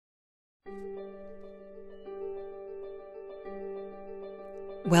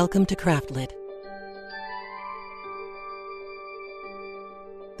Welcome to CraftLit,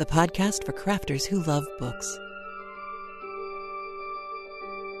 the podcast for crafters who love books.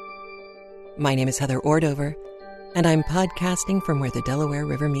 My name is Heather Ordover, and I'm podcasting from where the Delaware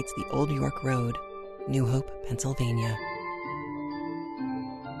River meets the Old York Road, New Hope, Pennsylvania.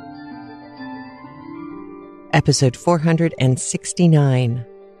 Episode 469,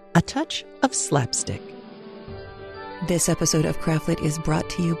 A Touch of Slapstick. This episode of CraftLit is brought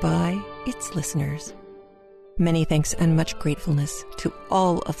to you by its listeners. Many thanks and much gratefulness to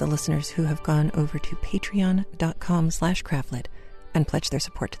all of the listeners who have gone over to patreon.com/CraftLit and pledged their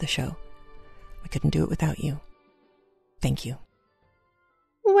support to the show. We couldn't do it without you. Thank you.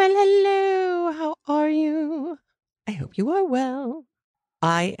 Well, hello. How are you? I hope you are well.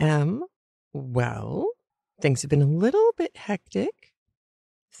 I am well. Things have been a little bit hectic.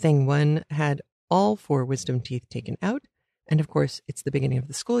 Thing one had all 4 wisdom teeth taken out. And of course, it's the beginning of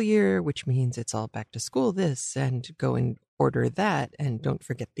the school year, which means it's all back to school this and go and order that. And don't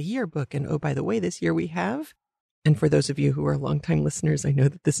forget the yearbook. And oh, by the way, this year we have, and for those of you who are longtime listeners, I know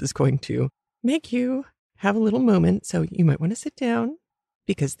that this is going to make you have a little moment. So you might want to sit down,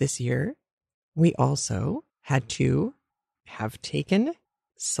 because this year we also had to have taken,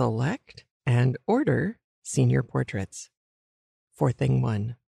 select, and order senior portraits for Thing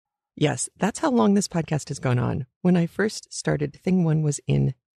 1. Yes, that's how long this podcast has gone on. When I first started, Thing 1 was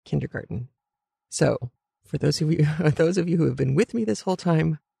in kindergarten. So for those of you who have been with me this whole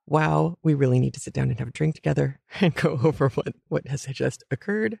time, wow, we really need to sit down and have a drink together and go over what has just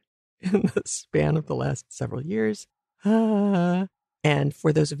occurred in the span of the last several years. And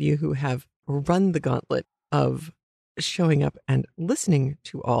for those of you who have run the gauntlet of showing up and listening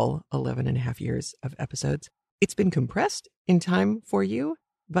to all 11 and a half years of episodes, it's been compressed in time for you.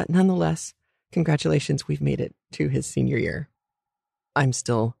 But nonetheless, congratulations, we've made it to his senior year. I'm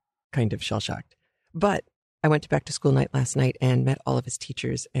still kind of shell-shocked. But I went to back to school night last night and met all of his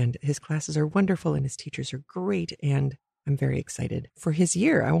teachers, and his classes are wonderful and his teachers are great, and I'm very excited for his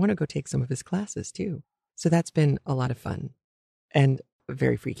year. I want to go take some of his classes too. So that's been a lot of fun and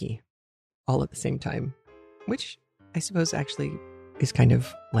very freaky all at the same time, which I suppose actually is kind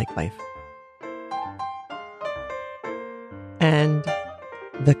of like life. And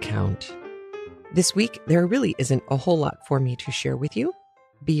the count. This week, there really isn't a whole lot for me to share with you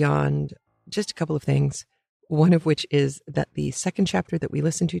beyond just a couple of things. One of which is that the second chapter that we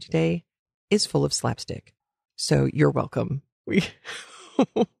listened to today is full of slapstick. So you're welcome.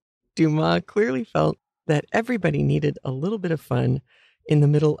 Dumas clearly felt that everybody needed a little bit of fun in the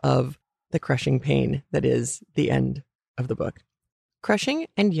middle of the crushing pain that is the end of the book. Crushing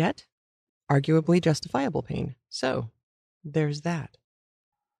and yet arguably justifiable pain. So there's that.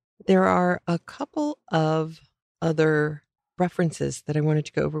 There are a couple of other references that I wanted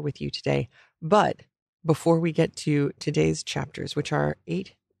to go over with you today. But before we get to today's chapters, which are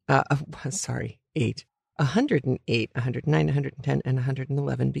 108, 109, 110, and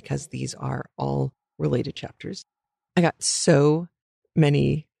 111, because these are all related chapters. I got so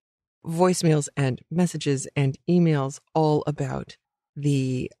many voicemails and messages and emails all about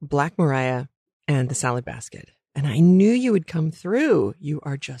the Black Mariah and the salad basket. And I knew you would come through. You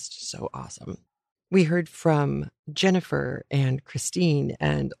are just so awesome. We heard from Jennifer and Christine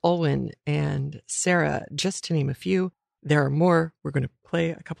and Olwen and Sarah, just to name a few. There are more. We're going to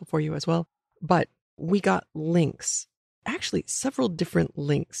play a couple for you as well. But we got links, actually several different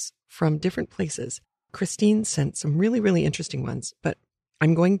links from different places. Christine sent some really, really interesting ones, but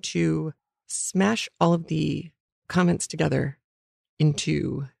I'm going to smash all of the comments together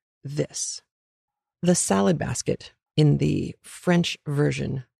into this. The salad basket in the French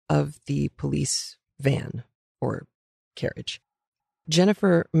version of the police van or carriage.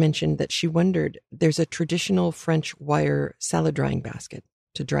 Jennifer mentioned that she wondered, there's a traditional French wire salad drying basket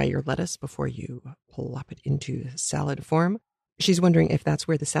to dry your lettuce before you plop it into salad form. She's wondering if that's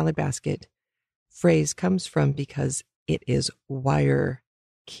where the salad basket phrase comes from, because it is wire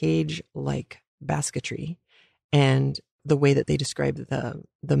cage-like basketry, and the way that they describe the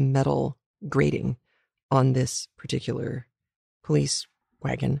metal grating on this particular police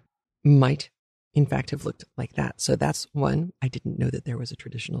wagon might in fact have looked like that. So that's one. I didn't know that there was a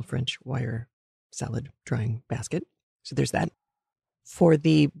traditional French wire salad drying basket. So there's that. For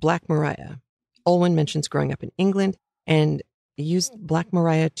the Black Mariah, Olwen mentions growing up in England and used Black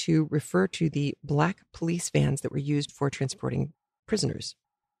Mariah to refer to the black police vans that were used for transporting prisoners.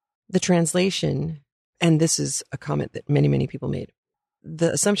 The translation, and this is a comment that many, many people made,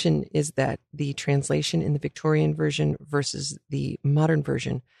 the assumption is that the translation in the Victorian version versus the modern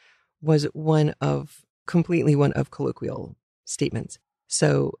version was completely one of colloquial statements.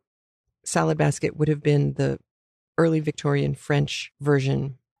 So salad basket would have been the early Victorian French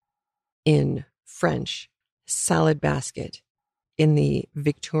version in French. Salad basket in the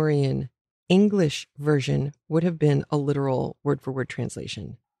Victorian English version would have been a literal word-for-word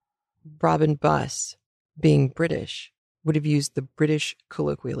translation. Brabant bus, being British, would have used the British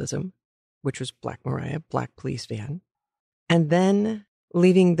colloquialism, which was Black Mariah, black police van. And then,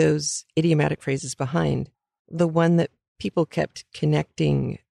 leaving those idiomatic phrases behind, the one that people kept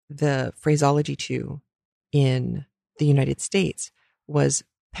connecting the phraseology to in the United States was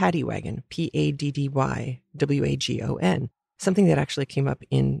paddy wagon, PADDYWAGON, something that actually came up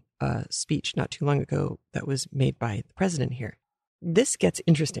in a speech not too long ago that was made by the president here. This gets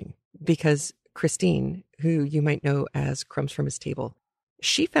interesting because Christine, who you might know as Crumbs from His Table,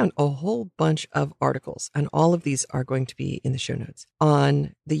 she found a whole bunch of articles, and all of these are going to be in the show notes,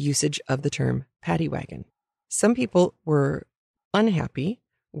 on the usage of the term paddy wagon. Some people were unhappy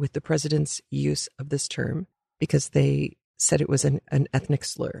with the president's use of this term because they said it was an ethnic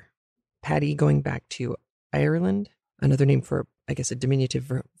slur. Paddy going back to Ireland, another name for, I guess, a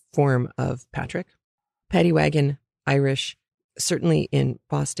diminutive form of Patrick. Paddy wagon, Irish, certainly in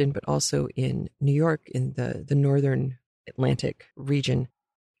Boston, but also in New York, in the northern Atlantic region.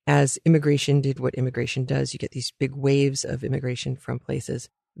 As immigration did what immigration does, you get these big waves of immigration from places.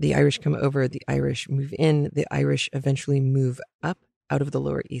 The Irish come over, the Irish move in, the Irish eventually move up out of the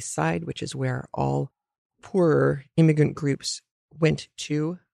Lower East Side, which is where all poorer immigrant groups went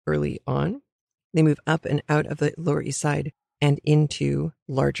to early on. They move up and out of the Lower East Side and into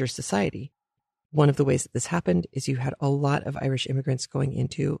larger society. One of the ways that this happened is you had a lot of Irish immigrants going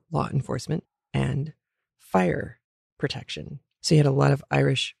into law enforcement and fire protection. So you had a lot of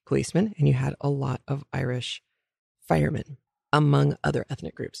Irish policemen and you had a lot of Irish firemen, among other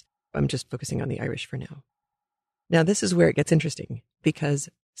ethnic groups. I'm just focusing on the Irish for now. Now, this is where it gets interesting because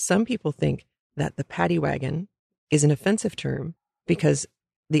some people think that the paddy wagon is an offensive term because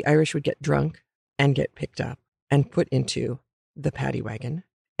the Irish would get drunk and get picked up and put into the paddy wagon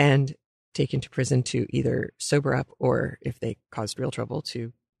and taken to prison to either sober up or, if they caused real trouble,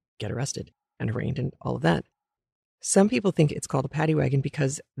 to get arrested and arraigned and all of that. Some people think it's called a paddy wagon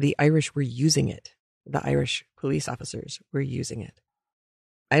because the Irish were using it. The Irish police officers were using it.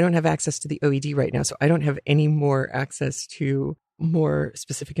 I don't have access to the OED right now, so I don't have any more access to more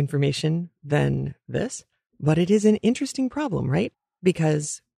specific information than this. But it is an interesting problem, right?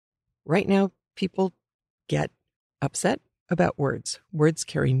 Because right now people get upset about words. Words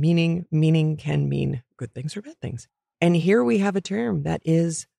carry meaning. Meaning can mean good things or bad things. And here we have a term that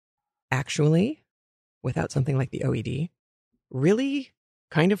is actually, without something like the OED, really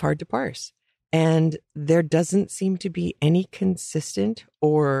kind of hard to parse. And there doesn't seem to be any consistent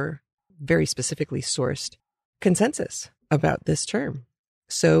or very specifically sourced consensus about this term.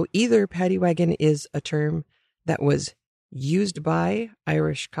 So either paddy wagon is a term that was used by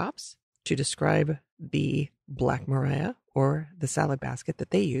Irish cops to describe the Black Mariah or the salad basket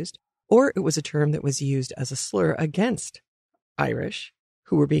that they used, or it was a term that was used as a slur against Irish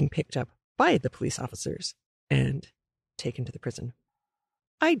who were being picked up by the police officers and taken to the prison.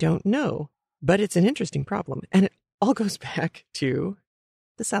 I don't know, but it's an interesting problem. And it all goes back to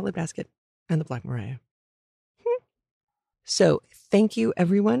the salad basket and the Black Mariah. So thank you,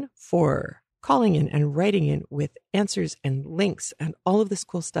 everyone, for calling in and writing in with answers and links and all of this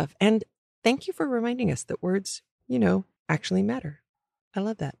cool stuff. And thank you for reminding us that words, actually matter. I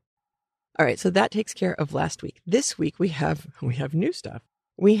love that. All right, so that takes care of last week. This week we have new stuff.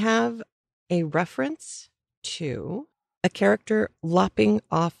 We have a reference to a character lopping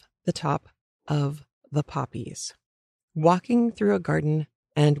off the top of the poppies, walking through a garden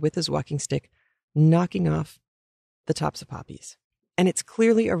and with his walking stick, knocking off the tops of poppies. And it's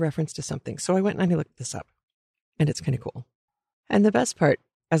clearly a reference to something. So I went and I looked this up, and it's kind of cool. And the best part,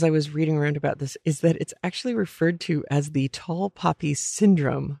 as I was reading around about this, is that it's actually referred to as the Tall Poppy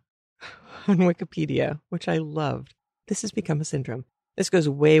Syndrome on Wikipedia, which I loved. This has become a syndrome. This goes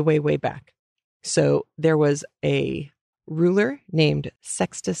way, way, way back. So there was a ruler named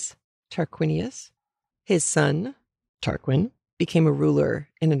Sextus Tarquinius. His son, Tarquin, became a ruler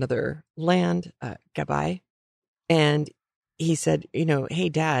in another land, Gabai. And he said, hey,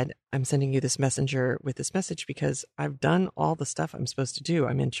 Dad, I'm sending you this messenger with this message because I've done all the stuff I'm supposed to do.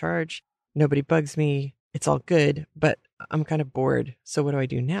 I'm in charge. Nobody bugs me. It's all good, but I'm kind of bored. So what do I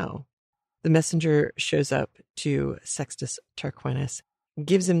do now? The messenger shows up to Sextus Tarquinius,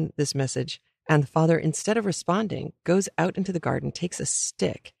 gives him this message, and the father, instead of responding, goes out into the garden, takes a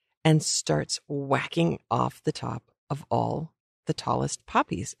stick, and starts whacking off the top of all the the tallest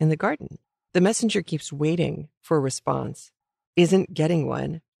poppies in the garden. The messenger keeps waiting for a response, isn't getting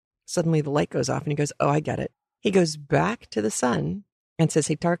one. Suddenly the light goes off and he goes, oh, I get it. He goes back to the sun and says,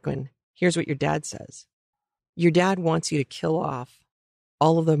 hey, Tarquin, here's what your dad says. Your dad wants you to kill off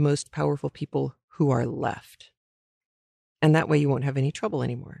all of the most powerful people who are left. And that way you won't have any trouble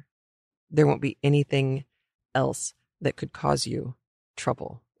anymore. There won't be anything else that could cause you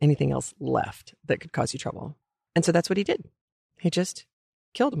trouble, anything else left that could cause you trouble. And so that's what he did. He just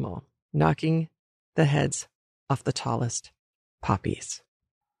killed them all, knocking the heads off the tallest poppies.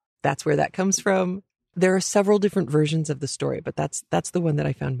 That's where that comes from. There are several different versions of the story, but that's the one that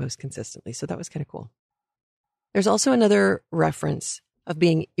I found most consistently. So that was kind of cool. There's also another reference of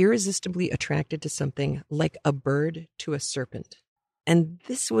being irresistibly attracted to something like a bird to a serpent. And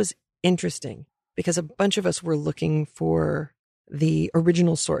this was interesting because a bunch of us were looking for the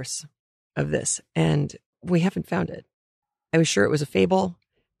original source of this, and we haven't found it. I was sure it was a fable,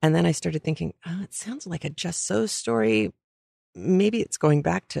 and then I started thinking, oh, it sounds like a Just So story. Maybe it's going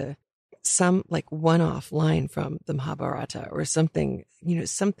back to some like one-off line from the Mahabharata or something,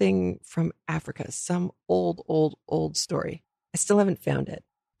 something from Africa, some old story. I still haven't found it.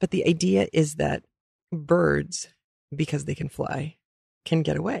 But the idea is that birds, because they can fly, can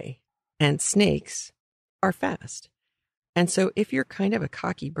get away. And snakes are fast. And so if you're kind of a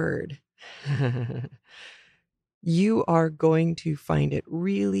cocky bird, you are going to find it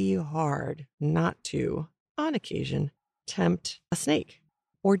really hard not to, on occasion, tempt a snake.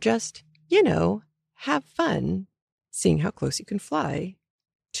 Or just, have fun seeing how close you can fly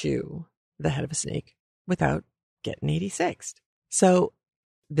to the head of a snake without getting 86th. So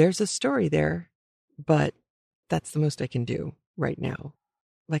there's a story there, but that's the most I can do right now.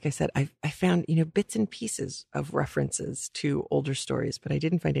 Like I said, I found, bits and pieces of references to older stories, but I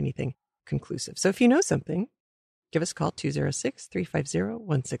didn't find anything conclusive. So if you know something, give us a call,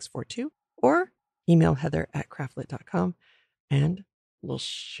 206-350-1642, or email heather@craftlit.com, and we'll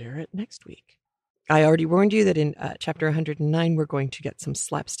share it next week. I already warned you that in chapter 109, we're going to get some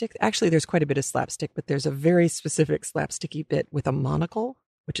slapstick. Actually, there's quite a bit of slapstick, but there's a very specific slapsticky bit with a monocle,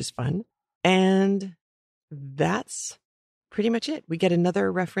 which is fun. And that's pretty much it. We get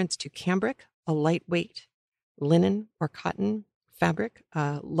another reference to cambric, a lightweight linen or cotton fabric,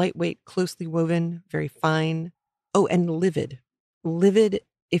 lightweight, closely woven, very fine. Oh, and livid. Livid,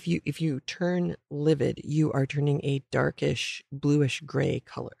 if you turn livid, you are turning a darkish, bluish gray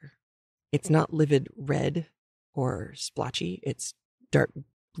color. It's not livid red or splotchy. It's dark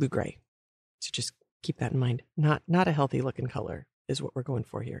blue-gray. So just keep that in mind. Not a healthy looking color is what we're going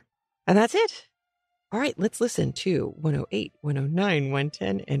for here. And that's it. All right, let's listen to 108, 109,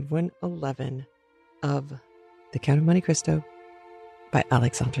 110, and 111 of The Count of Monte Cristo by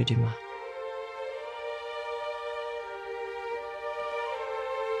Alexandre Dumas.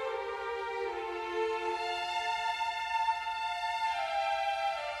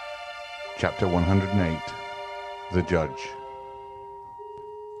 Chapter 108, The Judge.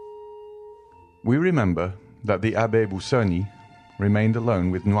 We remember that the Abbé Busoni remained alone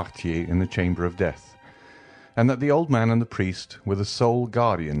with Noirtier in the chamber of death, and that the old man and the priest were the sole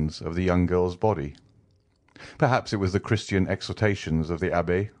guardians of the young girl's body. Perhaps it was the Christian exhortations of the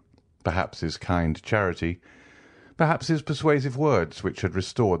Abbé, perhaps his kind charity, perhaps his persuasive words which had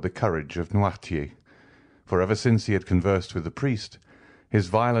restored the courage of Noirtier, for ever since he had conversed with the priest, his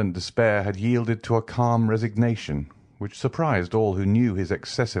violent despair had yielded to a calm resignation which surprised all who knew his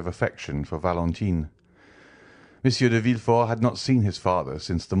excessive affection for Valentine. Monsieur de Villefort had not seen his father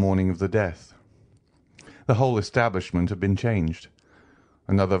since the morning of the death. The whole establishment had been changed.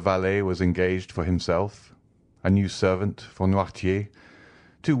 Another valet was engaged for himself, a new servant for Noirtier.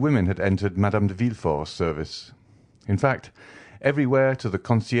 2 women had entered Madame de Villefort's service. In fact, everywhere to the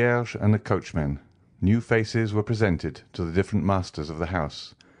concierge and the coachman, new faces were presented to the different masters of the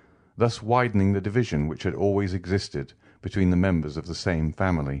house, thus widening the division which had always existed between the members of the same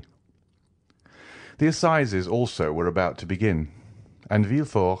family. The assizes also were about to begin, and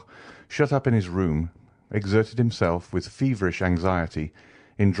Villefort, shut up in his room, exerted himself with feverish anxiety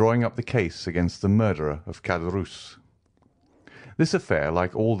in drawing up the case against the murderer of Caderousse. This affair,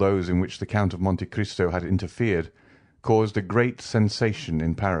 like all those in which the Count of Monte Cristo had interfered, caused a great sensation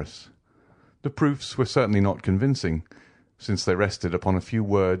in Paris. The proofs were certainly not convincing, since they rested upon a few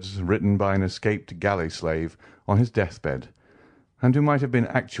words written by an escaped galley slave on his deathbed, and who might have been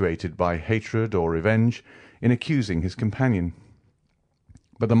actuated by hatred or revenge in accusing his companion.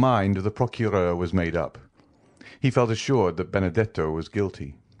 But the mind of the procureur was made up. He felt assured that Benedetto was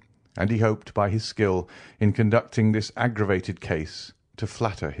guilty, and he hoped by his skill in conducting this aggravated case to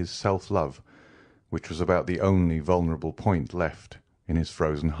flatter his self-love, which was about the only vulnerable point left in his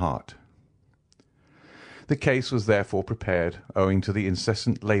frozen heart. The case was therefore prepared owing to the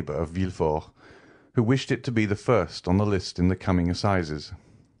incessant labour of Villefort, who wished it to be the first on the list in the coming assizes.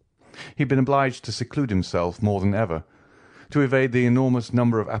 He had been obliged to seclude himself more than ever, to evade the enormous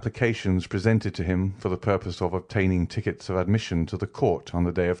number of applications presented to him for the purpose of obtaining tickets of admission to the court on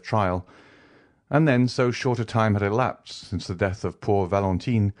the day of trial, and then so short a time had elapsed since the death of poor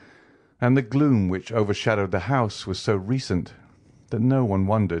Valentine, and the gloom which overshadowed the house was so recent, that no one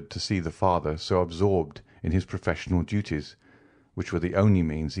wondered to see the father so absorbed in his professional duties, which were the only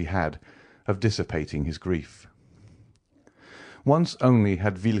means he had of dissipating his grief. Once only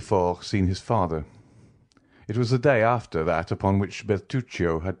had Villefort seen his father. It was the day after that upon which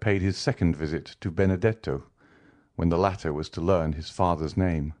Bertuccio had paid his second visit to Benedetto, when the latter was to learn his father's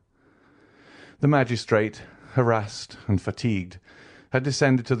name. The magistrate, harassed and fatigued, had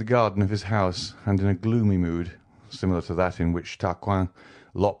descended to the garden of his house, and in a gloomy mood, similar to that in which Tarquin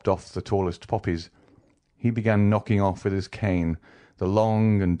lopped off the tallest poppies, he began knocking off with his cane the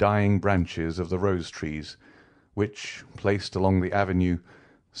long and dying branches of the rose trees, which, placed along the avenue,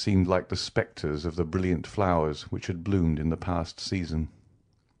 seemed like the spectres of the brilliant flowers which had bloomed in the past season.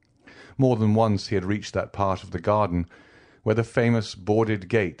 More than once he had reached that part of the garden where the famous boarded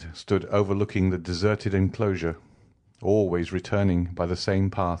gate stood overlooking the deserted enclosure, always returning by the same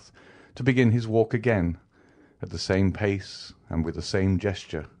path to begin his walk again, at the same pace and with the same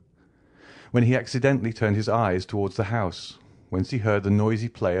gesture, when he accidentally turned his eyes towards the house, whence he heard the noisy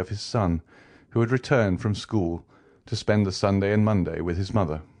play of his son, who had returned from school to spend the Sunday and Monday with his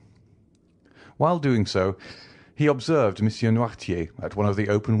mother. While doing so, he observed Monsieur Noirtier at one of the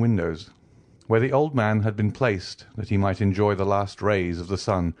open windows, where the old man had been placed that he might enjoy the last rays of the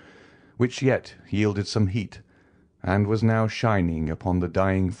sun, which yet yielded some heat, and was now shining upon the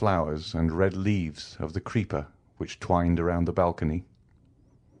dying flowers and red leaves of the creeper which twined around the balcony.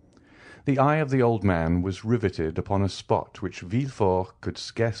 The eye of the old man was riveted upon a spot which Villefort could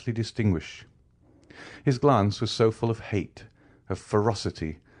scarcely distinguish. His glance was so full of hate, of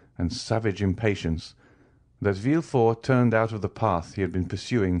ferocity, and savage impatience, that Villefort turned out of the path he had been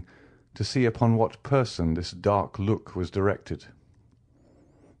pursuing to see upon what person this dark look was directed.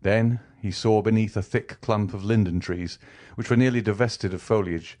 Then he saw beneath a thick clump of linden trees, which were nearly divested of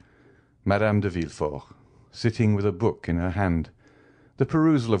foliage, Madame de Villefort, sitting with a book in her hand, the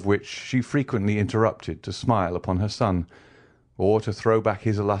perusal of which she frequently interrupted to smile upon her son, or to throw back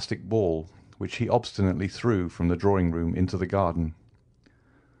his elastic ball, which he obstinately threw from the drawing-room into the garden.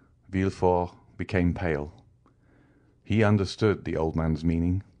 Villefort became pale. He understood the old man's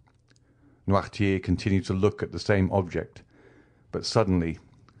meaning. Noirtier continued to look at the same object, but suddenly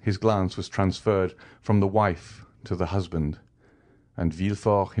his glance was transferred from the wife to the husband, and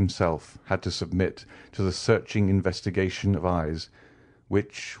Villefort himself had to submit to the searching investigation of eyes,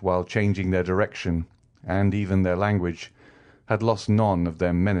 which, while changing their direction and even their language, had lost none of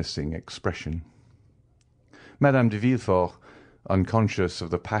their menacing expression. Madame de Villefort, unconscious of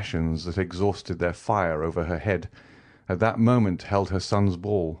the passions that exhausted their fire over her head, at that moment held her son's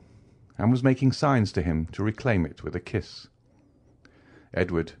ball, and was making signs to him to reclaim it with a kiss.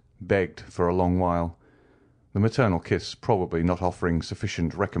 Edward begged for a long while, the maternal kiss probably not offering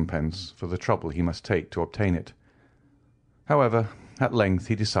sufficient recompense for the trouble he must take to obtain it. However, at length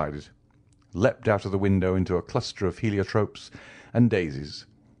he decided, leapt out of the window into a cluster of heliotropes and daisies,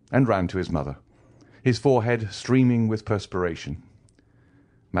 and ran to his mother, his forehead streaming with perspiration.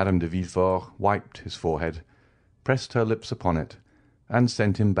 Madame de Villefort wiped his forehead, pressed her lips upon it, and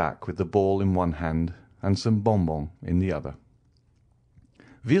sent him back with the ball in one hand and some bonbons in the other.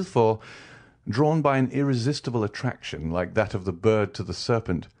 Villefort, drawn by an irresistible attraction like that of the bird to the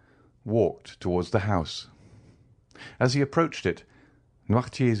serpent, walked towards the house. As he approached it,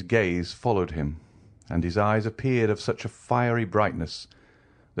 Noirtier's gaze followed him, and his eyes appeared of such a fiery brightness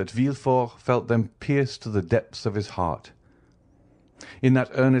that Villefort felt them pierce to the depths of his heart. In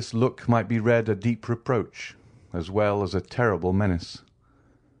that earnest look might be read a deep reproach, as well as a terrible menace.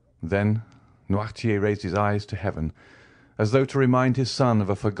 Then Noirtier raised his eyes to heaven, as though to remind his son of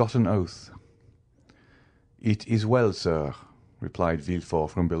a forgotten oath. "It is well, sir," replied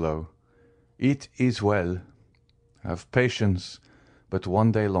Villefort from below. "It is well. Have patience but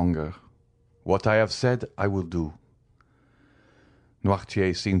one day longer. What I have said I will do."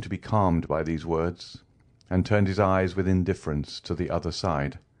 Noirtier seemed to be calmed by these words, and turned his eyes with indifference to the other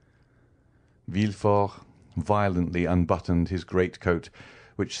side. Villefort violently unbuttoned his greatcoat,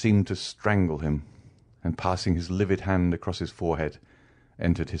 which seemed to strangle him, and passing his livid hand across his forehead,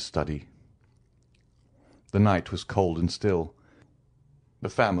 entered his study. The night was cold and still. The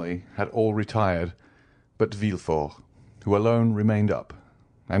family had all retired, but Villefort, who alone remained up,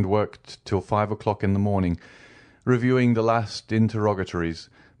 and worked till 5 o'clock in the morning, reviewing the last interrogatories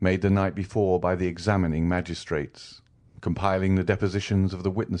made the night before by the examining magistrates, compiling the depositions of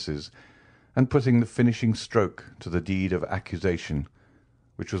the witnesses, and putting the finishing stroke to the deed of accusation,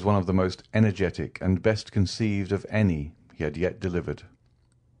 which was one of the most energetic and best conceived of any he had yet delivered.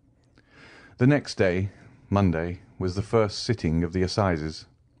 The next day, Monday, was the first sitting of the assizes.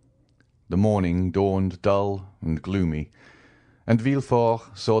 The morning dawned dull and gloomy, and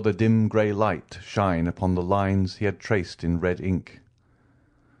Villefort saw the dim grey light shine upon the lines he had traced in red ink.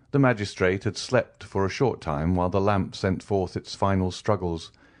 The magistrate had slept for a short time while the lamp sent forth its final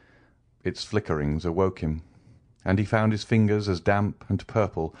struggles. Its flickerings awoke him, and he found his fingers as damp and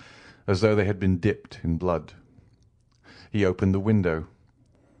purple as though they had been dipped in blood. He opened the window.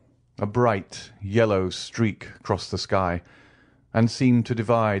 A bright yellow streak crossed the sky, and seemed to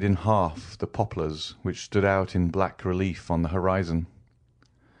divide in half the poplars which stood out in black relief on the horizon.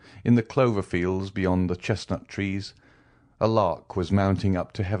 In the clover fields beyond the chestnut trees, a lark was mounting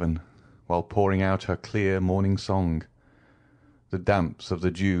up to heaven, while pouring out her clear morning song. The damps of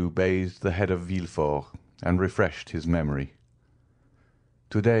the dew bathed the head of Villefort and refreshed his memory.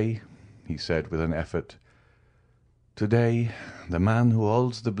 "Today," he said with an effort, "today the man who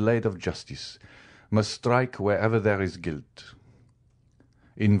holds the blade of justice must strike wherever there is guilt."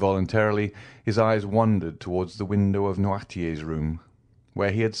 Involuntarily his eyes wandered towards the window of Noirtier's room,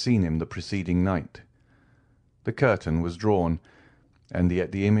 where he had seen him the preceding night. The curtain was drawn, and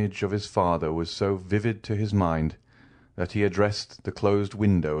yet the image of his father was so vivid to his mind that he addressed the closed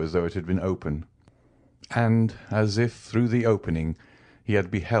window as though it had been open, and as if through the opening he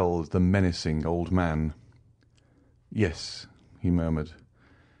had beheld the menacing old man. "Yes," he murmured.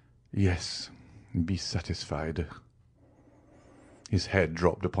 "Yes, be satisfied." His head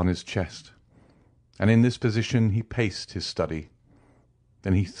dropped upon his chest, and in this position he paced his study.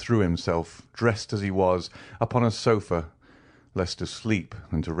 Then he threw himself, dressed as he was, upon a sofa, less to sleep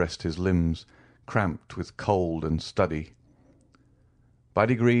than to rest his limbs, cramped with cold and study. By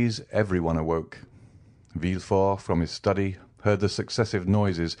degrees everyone awoke. Villefort from his study heard the successive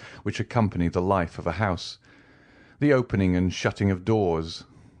noises which accompany the life of a house, the opening and shutting of doors,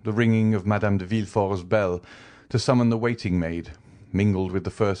 the ringing of Madame de Villefort's bell to summon the waiting-maid, mingled with the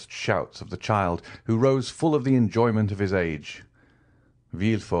first shouts of the child, who rose full of the enjoyment of his age.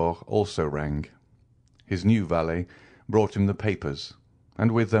 Villefort also rang. His new valet brought him the papers,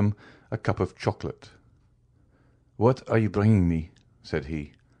 and with them a cup of chocolate. "What are you bringing me?" said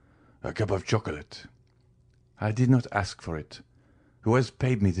he. "A cup of chocolate." "I did not ask for it. Who has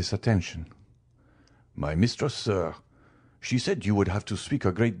paid me this attention?" "My mistress, sir. She said you would have to speak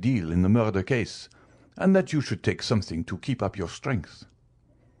a great deal in the murder case, and that you should take something to keep up your strength."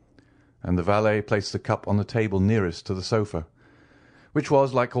 And the valet placed the cup on the table nearest to the sofa, which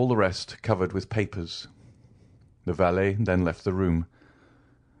was, like all the rest, covered with papers. The valet then left the room.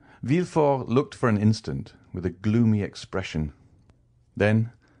 Villefort looked for an instant with a gloomy expression.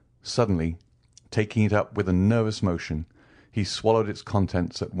 Then, suddenly, taking it up with a nervous motion, he swallowed its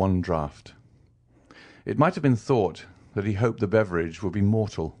contents at one draught. It might have been thought that he hoped the beverage would be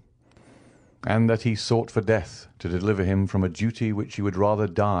mortal, and that he sought for death to deliver him from a duty which he would rather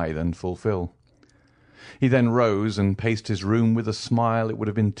die than fulfil. He then rose and paced his room with a smile it would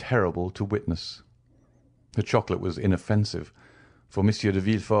have been terrible to witness. The chocolate was inoffensive, for Monsieur de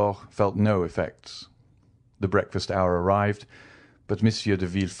Villefort felt no effects. The breakfast hour arrived, but Monsieur de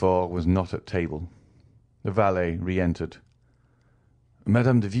Villefort was not at table. The valet re-entered.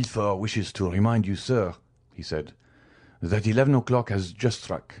 "Madame de Villefort wishes to remind you, sir," he said, "that 11 o'clock has just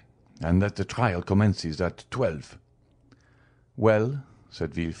struck, and that the trial commences at 12. "Well,"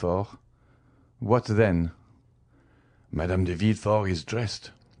 said Villefort, "what then?" "Madame de Villefort is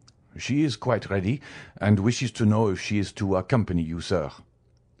dressed. She is quite ready, and wishes to know if she is to accompany you, sir."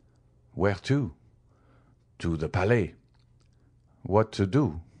 "Where to?" "To the Palais." "What to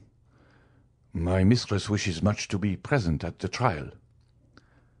do?" "My mistress wishes much to be present at the trial."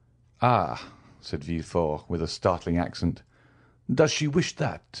 "Ah," said Villefort, with a startling accent, "does she wish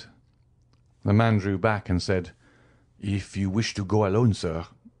that?" The man drew back and said, "If you wish to go alone, sir,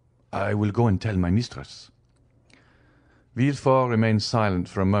 I will go and tell my mistress." Villefort remained silent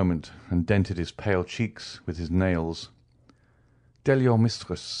for a moment and dented his pale cheeks with his nails. "Tell your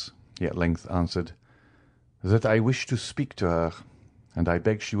mistress," he at length answered, "that I wish to speak to her, and I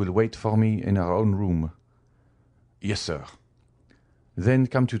beg she will wait for me in her own room." "Yes, sir." "Then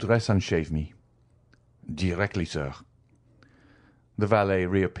come to dress and shave me." "Directly, sir." The valet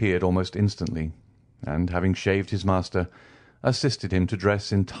reappeared almost instantly, and, having shaved his master, assisted him to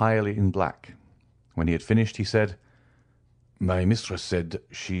dress entirely in black. When he had finished, he said, "My mistress said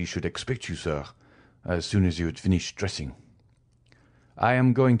she should expect you, sir, as soon as you had finished dressing." "I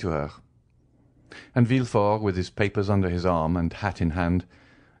am going to her." And Villefort, with his papers under his arm and hat in hand,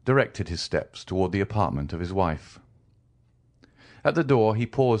 directed his steps toward the apartment of his wife. At the door he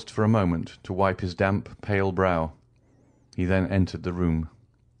paused for a moment to wipe his damp, pale brow. He then entered the room.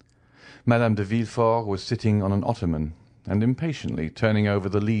 Madame de Villefort was sitting on an ottoman and impatiently turning over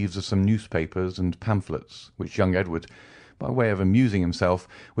the leaves of some newspapers and pamphlets which young Edward, by way of amusing himself,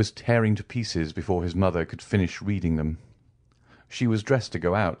 was tearing to pieces before his mother could finish reading them. She was dressed to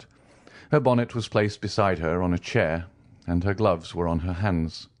go out. Her bonnet was placed beside her on a chair, and her gloves were on her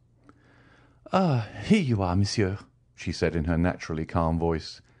hands. "Ah, here you are, monsieur," she said in her naturally calm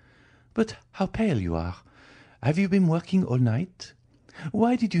voice. "But how pale you are! Have you been working all night?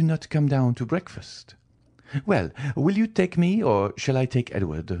 Why did you not come down to breakfast? Well, will you take me, or shall I take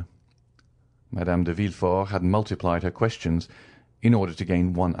Edward?" Madame de Villefort had multiplied her questions in order to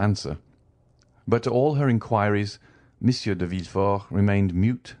gain one answer. But to all her inquiries, Monsieur de Villefort remained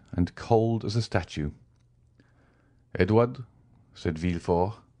mute and cold as a statue. "Edward," said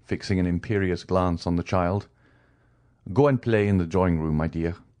Villefort, fixing an imperious glance on the child, "go and play in the drawing-room, my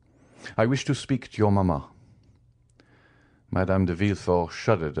dear. I wish to speak to your mamma." Madame de Villefort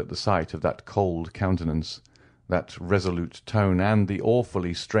shuddered at the sight of that cold countenance, that resolute tone, and the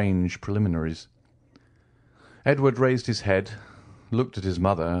awfully strange preliminaries. Edward raised his head, looked at his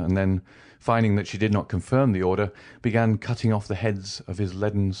mother, and then, finding that she did not confirm the order, began cutting off the heads of his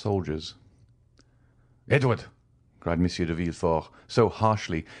leaden soldiers. "Edward!" cried Monsieur de Villefort, so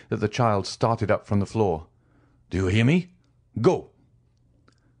harshly that the child started up from the floor. "Do you hear me? Go!"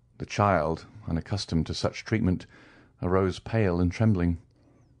 The child, unaccustomed to such treatment, arose pale and trembling.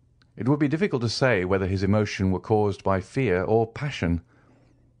 It would be difficult to say whether his emotion were caused by fear or passion.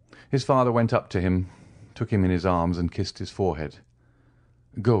 His father went up to him, took him in his arms, and kissed his forehead.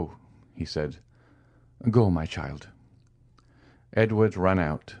 "Go," he said. "Go, my child." Edward ran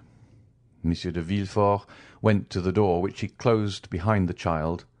out. Monsieur de Villefort went to the door, which he closed behind the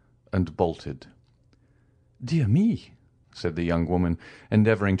child, and bolted. "Dear me," said the young woman,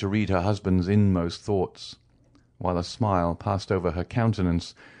 endeavouring to read her husband's inmost thoughts, while a smile passed over her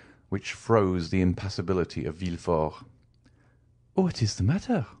countenance, which froze the impassibility of Villefort. "What is the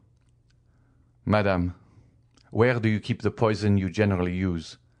matter?" "Madame, where do you keep the poison you generally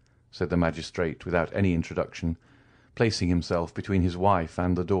use?" said the magistrate, without any introduction, placing himself between his wife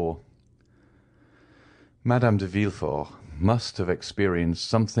and the door. Madame de Villefort must have experienced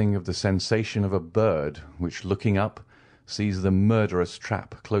something of the sensation of a bird which, looking up, sees the murderous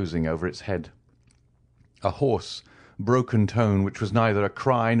trap closing over its head. A hoarse, broken tone, which was neither a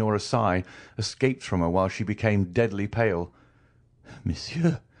cry nor a sigh, escaped from her while she became deadly pale.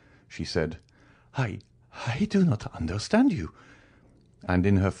 "Monsieur," she said, I do not understand you." And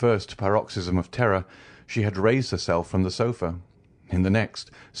in her first paroxysm of terror she had raised herself from the sofa. In the next,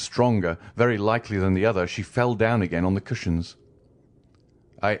 stronger, very likely than the other, she fell down again on the cushions.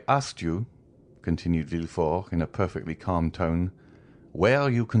 "I asked you," continued Villefort in a perfectly calm tone, "where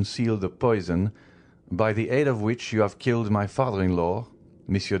you concealed the poison by the aid of which you have killed my father-in-law,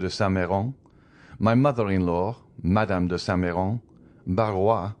 Monsieur de Saint-Méran, my mother-in-law, Madame de Saint-Méran,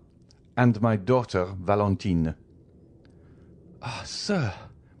 Barrois, and my daughter Valentine." "Ah, sir!"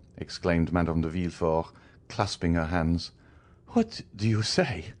 exclaimed Madame de Villefort, clasping her hands, "what do you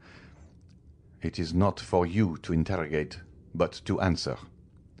say?" "It is not for you to interrogate, but to answer."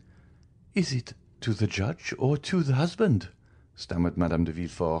 "Is it to the judge or to the husband?" stammered Madame de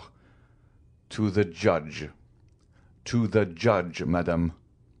Villefort. "To the judge. To the judge, madame."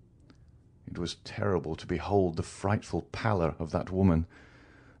 It was terrible to behold the frightful pallor of that woman,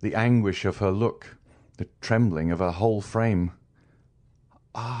 the anguish of her look, the trembling of her whole frame.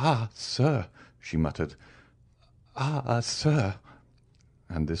 "Ah, sir," she muttered. "Ah, sir."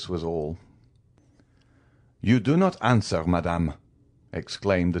 And this was all. "You do not answer, madame,"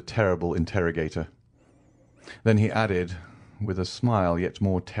 exclaimed the terrible interrogator. Then he added, with a smile yet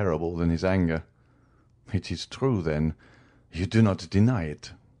more terrible than his anger, "It is true, then. You do not deny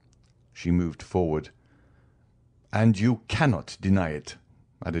it." She moved forward. "And you cannot deny it,"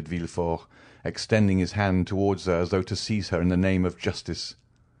 added Villefort, extending his hand towards her as though to seize her in the name of justice.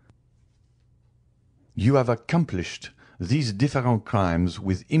 "You have accomplished these different crimes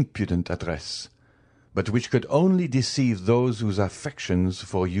with impudent address, but which could only deceive those whose affections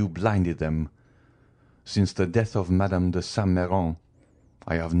for you blinded them. Since the death of Madame de Saint-Méran,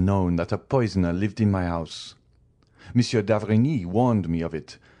 I have known that a poisoner lived in my house. Monsieur d'Avrigny warned me of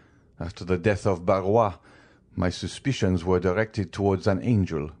it. After the death of Barrois, My suspicions were directed towards an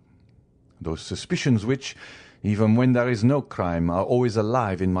angel. Those suspicions which, even when there is no crime, are always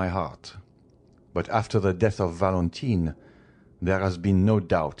alive in my heart. But after the death of Valentine, there has been no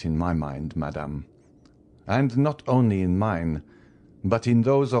doubt in my mind, madame. And not only in mine, but in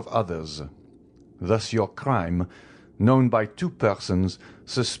those of others. Thus your crime, known by two persons,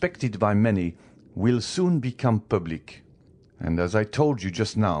 suspected by many, will soon become public. And as I told you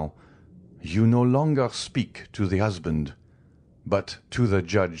just now, you no longer speak to the husband, but to the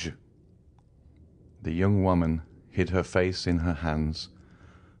judge." The young woman hid her face in her hands.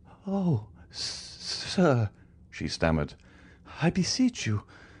 "Oh, sir," she stammered, "I beseech you,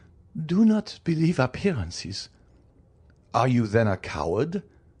 do not believe appearances." "Are you then a coward?"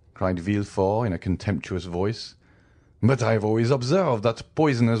 cried Villefort in a contemptuous voice. "But I have always observed that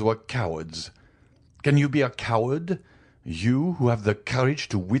poisoners were cowards. Can you be a coward, you who have the courage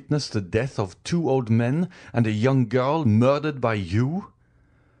to witness the death of two old men and a young girl murdered by you?"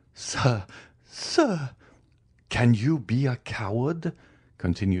 "Sir, "Can you be a coward?"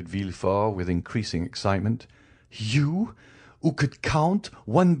 continued Villefort with increasing excitement. "You, who could count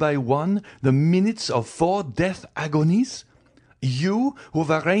one by one the minutes of 4 death agonies? You, who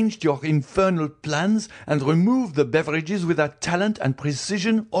have arranged your infernal plans and removed the beverages with a talent and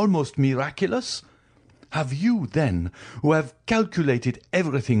precision almost miraculous? Have you, then, who have calculated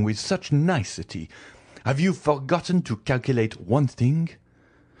everything with such nicety, have you forgotten to calculate one thing?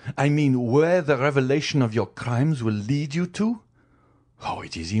 I mean, where the revelation of your crimes will lead you to? Oh,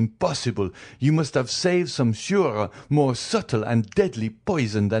 it is impossible. You must have saved some surer, more subtle and deadly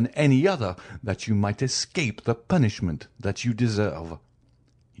poison than any other, that you might escape the punishment that you deserve.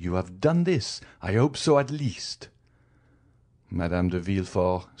 You have done this, I hope so at least." Madame de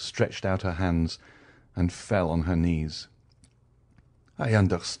Villefort stretched out her hands and fell on her knees. "I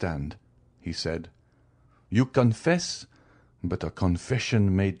understand," he said. "You confess, but a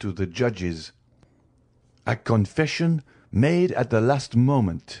confession made to the judges. A confession made at the last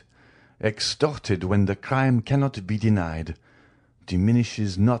moment, extorted when the crime cannot be denied,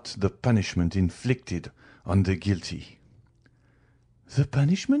 diminishes not the punishment inflicted on the guilty." "The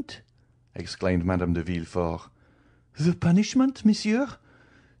punishment?" exclaimed Madame de Villefort. "The punishment, monsieur?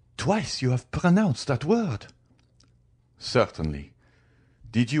 Twice you have pronounced that word." "Certainly.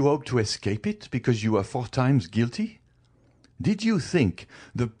 Did you hope to escape it because you were 4 times guilty? Did you think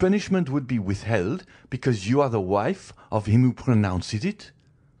the punishment would be withheld because you are the wife of him who pronounced it?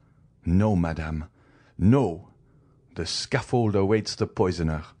 No, madame, no. The scaffold awaits the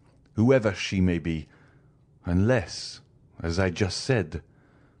poisoner, whoever she may be, unless, as I just said,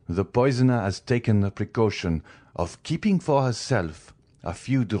 the poisoner has taken the precaution of keeping for herself a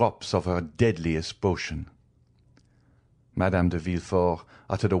few drops of her deadliest potion." Madame de Villefort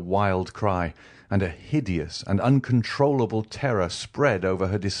uttered a wild cry, and a hideous and uncontrollable terror spread over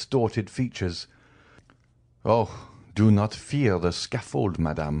her distorted features. "Oh, do not fear the scaffold,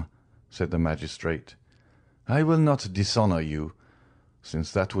 madame," said the magistrate. "I will not dishonour you,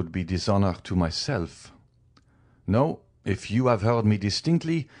 since that would be dishonour to myself. No, if you have heard me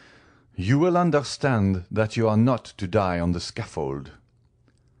distinctly, you will understand that you are not to die on the scaffold."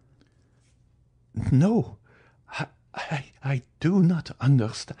 "No, I do not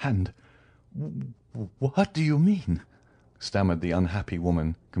understand. What do you mean?" stammered the unhappy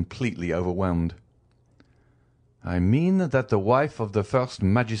woman, completely overwhelmed. "I mean that the wife of the first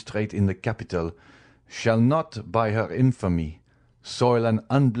magistrate in the capital shall not, by her infamy, soil an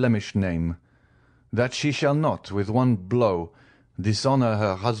unblemished name, that she shall not, with one blow, dishonour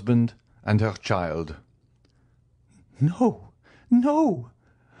her husband and her child." "No, no,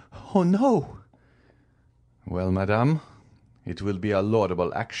 oh no!" "Well, madame, it will be a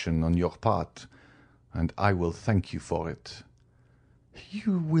laudable action on your part, and I will thank you for it."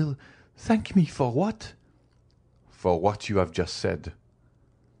 "You will thank me for what?" "For what you have just said."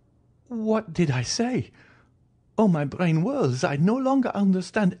 "What did I say? Oh, my brain whirls. I no longer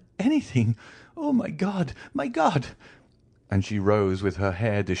understand anything. Oh, my God, my God!" And she rose with her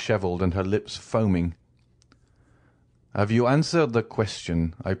hair dishevelled and her lips foaming. "Have you answered the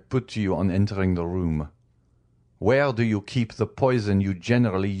question I put to you on entering the room? Where do you keep the poison you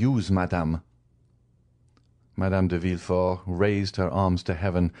generally use, madame?" Madame de Villefort raised her arms to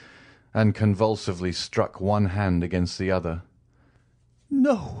heaven and convulsively struck one hand against the other.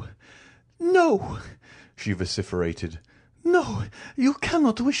 "No, no!" she vociferated. "No, you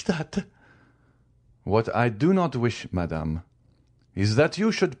cannot wish that." "What I do not wish, madame, is that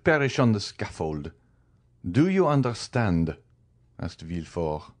you should perish on the scaffold. Do you understand?" asked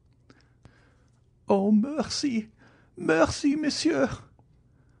Villefort. "Oh, mercy, mercy, monsieur!"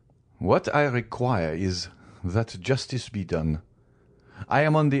 "What I require is that justice be done. I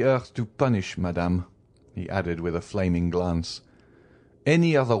am on the earth to punish, madame," he added with a flaming glance.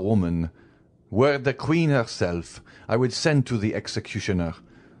 "Any other woman, were the queen herself, I would send to the executioner.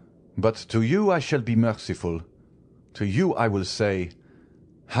 But to you I shall be merciful. To you I will say,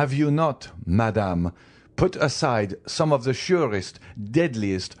 have you not, madame, put aside some of the surest,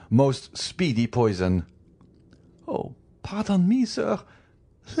 deadliest, most speedy poison?" "Oh, pardon me, sir.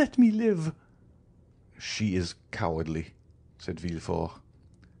 Let me live." "She is cowardly," said Villefort.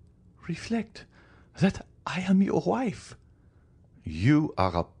 "Reflect that I am your wife." "You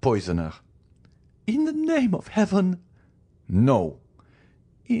are a poisoner." "In the name of heaven." "No."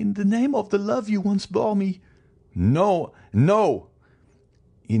 "In the name of the love you once bore me." "No, no."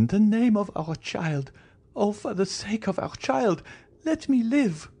 "In the name of our child. Oh, for the sake of our child, let me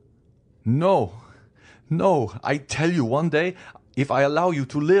live." "No, no. I tell you, one day, if I allow you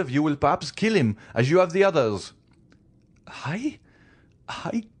to live, you will perhaps kill him, as you have the others." "I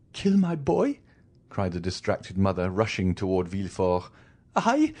kill my boy?" cried the distracted mother, rushing toward Villefort.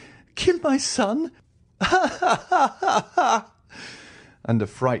 "I kill my son? And a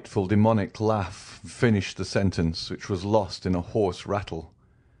frightful demonic laugh finished the sentence, which was lost in a hoarse rattle.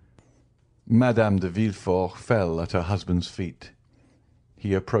 Madame de Villefort fell at her husband's feet.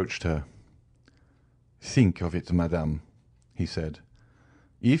 He approached her. "Think of it, madame," he said.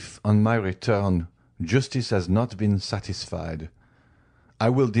 "If, on my return, justice has not been satisfied, I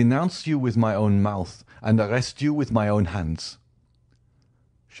will denounce you with my own mouth and arrest you with my own hands."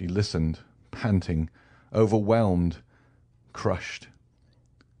 She listened, panting, overwhelmed, crushed.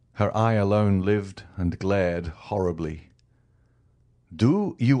 Her eye alone lived and glared horribly.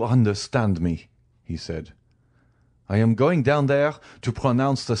 "Do you understand me?" he said. "I am going down there to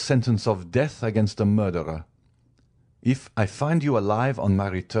pronounce the sentence of death against a murderer. If I find you alive on my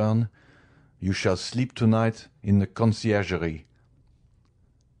return, you shall sleep tonight in the conciergerie."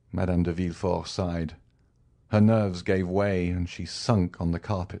 Madame de Villefort sighed. Her nerves gave way, and she sunk on the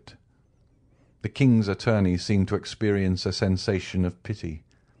carpet. The king's attorney seemed to experience a sensation of pity.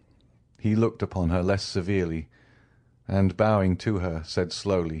 He looked upon her less severely, and, bowing to her, said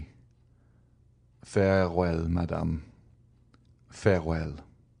slowly, "Farewell, madame. Farewell."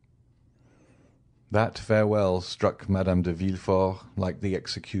 That farewell struck Madame de Villefort like the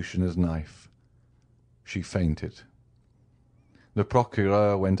executioner's knife. She fainted. The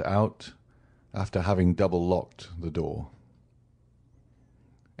procureur went out after having double-locked the door.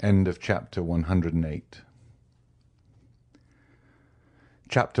 End of chapter 108.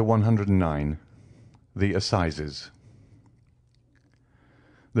 Chapter 109. The Assizes.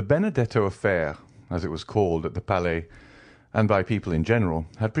 The Benedetto affair, as it was called at the Palais, and by people in general,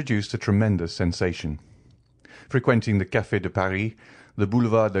 had produced a tremendous sensation. Frequenting the Café de Paris, the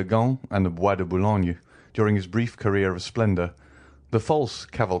Boulevard de Gand, and the Bois de Boulogne, during his brief career of splendour, the false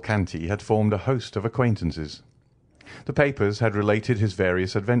Cavalcanti had formed a host of acquaintances. The papers had related his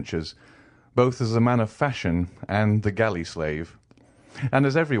various adventures, both as a man of fashion and the galley slave, and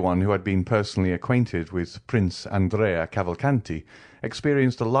as everyone who had been personally acquainted with Prince Andrea Cavalcanti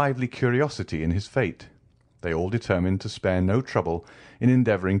experienced a lively curiosity in his fate, they all determined to spare no trouble in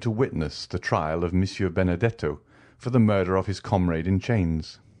endeavouring to witness the trial of Monsieur Benedetto for the murder of his comrade in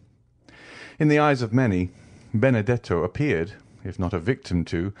chains. In the eyes of many, Benedetto appeared, if not a victim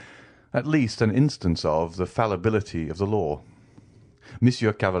to, at least an instance of, the fallibility of the law.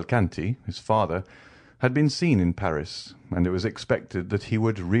 Monsieur Cavalcanti, his father, had been seen in Paris, and it was expected that he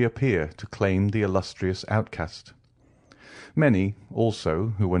would reappear to claim the illustrious outcast. Many,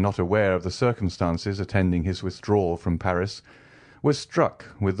 also, who were not aware of the circumstances attending his withdrawal from Paris, were struck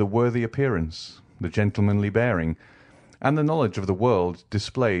with the worthy appearance, the gentlemanly bearing, and the knowledge of the world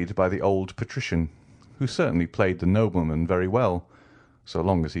displayed by the old patrician, who certainly played the nobleman very well, so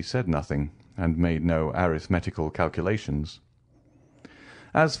long as he said nothing and made no arithmetical calculations.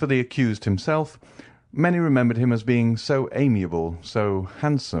 As for the accused himself, many remembered him as being so amiable, so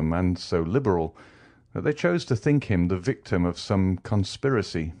handsome, and so liberal, that they chose to think him the victim of some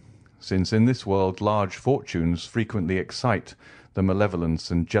conspiracy, since in this world large fortunes frequently excite the malevolence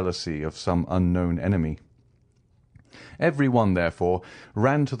and jealousy of some unknown enemy. Every one, therefore,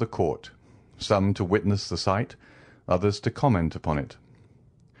 ran to the court, some to witness the sight, others to comment upon it.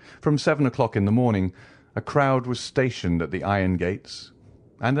 From 7 o'clock in the morning a crowd was stationed at the iron gates,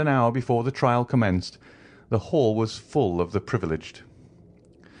 and an hour before the trial commenced the hall was full of the privileged.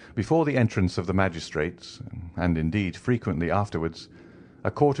 Before the entrance of the magistrates, and indeed frequently afterwards,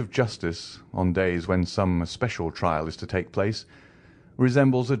 a court of justice, on days when some special trial is to take place,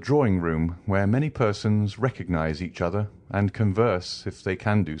 resembles a drawing-room where many persons recognize each other and converse, if they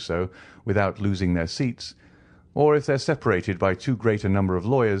can do so, without losing their seats, or if they're separated by too great a number of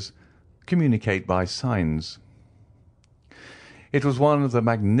lawyers, communicate by signs. It was one of the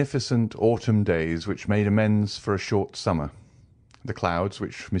magnificent autumn days which made amends for a short summer. The clouds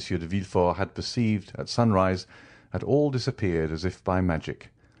which Monsieur de Villefort had perceived at sunrise had all disappeared as if by magic,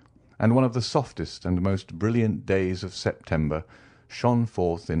 and one of the softest and most brilliant days of September shone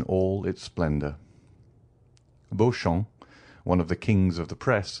forth in all its splendour. Beauchamp, one of the kings of the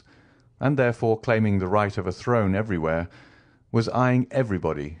press, and therefore claiming the right of a throne everywhere, was eyeing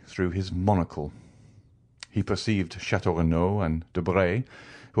everybody through his monocle. He perceived Château Renaud and Debray,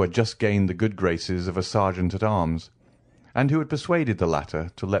 who had just gained the good graces of a sergeant-at-arms, and who had persuaded the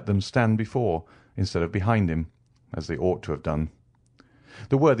latter to let them stand before instead of behind him, as they ought to have done.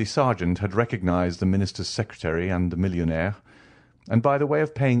 The worthy sergeant had recognised the minister's secretary and the millionaire, and by the way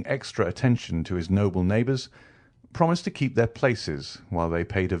of paying extra attention to his noble neighbours, promised to keep their places while they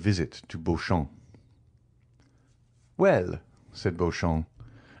paid a visit to Beauchamp. "Well," said Beauchamp,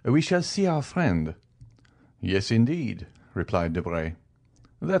 "we shall see our friend." "Yes, indeed," replied Debray.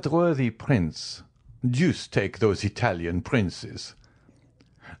 "That worthy prince. Deuce take those Italian princes!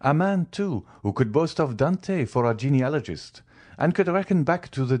 A man, too, who could boast of Dante for a genealogist, and could reckon back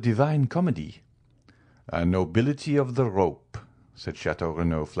to the Divine Comedy." "A nobility of the rope," said Château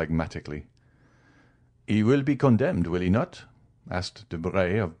Renaud phlegmatically. "He will be condemned, will he not?" asked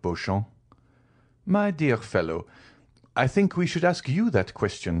Debray of Beauchamp. "My dear fellow, I think we should ask you that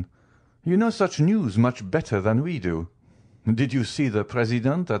question. You know such news much better than we do. Did you see the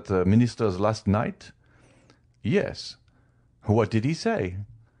president at the minister's last night?" "Yes." "What did he say?"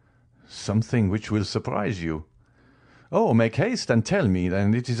 "Something which will surprise you." "Oh, make haste and tell me,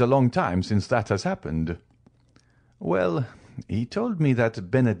 then. It is a long time since that has happened." "Well, he told me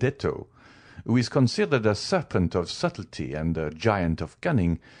that Benedetto, who is considered a serpent of subtlety and a giant of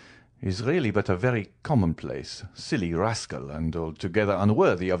cunning, is really but a very commonplace, silly rascal, and altogether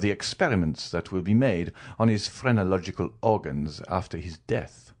unworthy of the experiments that will be made on his phrenological organs after his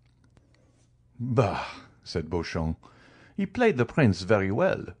death." "Bah!" said Beauchamp. "He played the prince very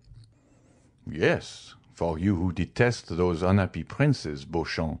well." "Yes, for you who detest those unhappy princes,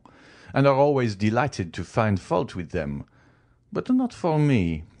 Beauchamp, and are always delighted to find fault with them, but not for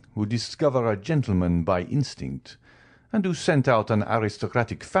me, who discover a gentleman by instinct, and who scent out an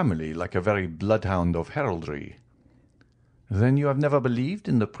aristocratic family like a very bloodhound of heraldry." "Then you have never believed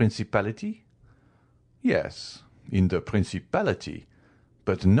in the principality?" "Yes, in the principality,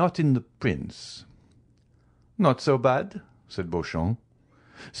 but not in the prince." "Not so bad," said Beauchamp.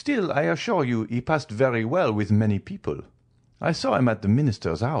 "Still, I assure you he passed very well with many people. I saw him at the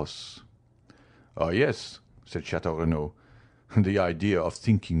minister's house." "Oh, yes," said Château Renaud. "The idea of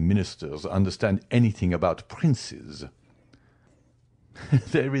thinking ministers understand anything about princes!"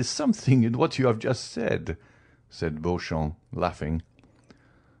 "There is something in what you have just said," said Beauchamp, laughing.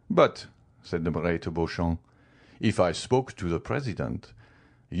 "But," said Debray to Beauchamp, "if I spoke to the president,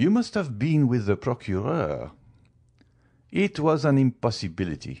 you must have been with the procureur." "It was an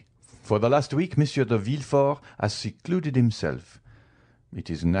impossibility. For the last week Monsieur de Villefort has secluded himself. It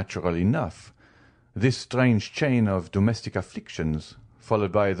is natural enough. This strange chain of domestic afflictions,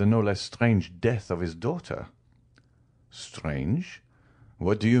 followed by the no less strange death of his daughter." "Strange?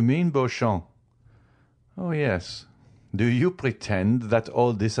 What do you mean, Beauchamp?" "Oh, yes. Do you pretend that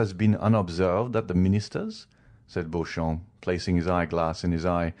all this has been unobserved at the minister's?" said Beauchamp, placing his eyeglass in his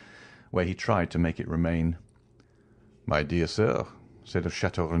eye, where he tried to make it remain. "My dear sir," said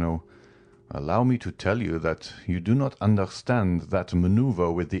Château Renaud, "allow me to tell you that you do not understand that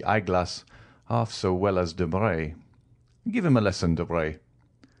manoeuvre with the eyeglass half so well as Debray. Give him a lesson, Debray."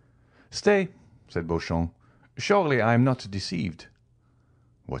 "Stay," said Beauchamp. "Surely I am not deceived."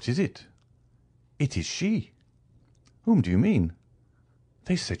 "What is it?" "It is she." "Whom do you mean?"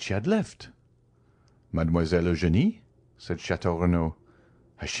 "They said she had left." "Mademoiselle Eugénie?" said Château Renaud.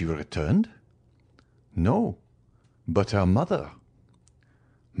 "Has she returned?" "No." "But her mother?"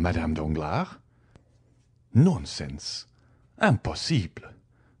 "Madame Danglars?" "Nonsense! Impossible!"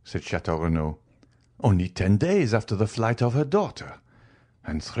 said Château Renaud. "Only 10 days after the flight of her daughter,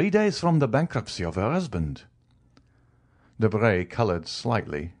 and 3 days from the bankruptcy of her husband." Debray coloured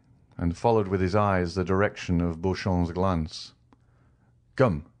slightly, and followed with his eyes the direction of Beauchamp's glance.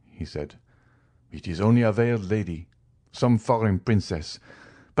 "Come," he said, "it is only a veiled lady, some foreign princess,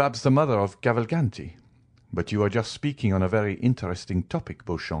 perhaps the mother of Cavalcanti. But you are just speaking on a very interesting topic,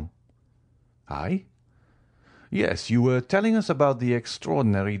 Beauchamp." "I?" "Yes, you were telling us about the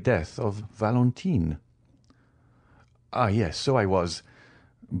extraordinary death of Valentine." "Ah, yes, so I was.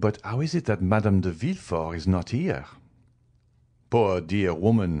 But how is it that Madame de Villefort is not here?" "Poor dear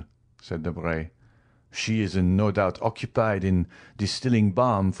woman," said Debray. She is no doubt occupied in distilling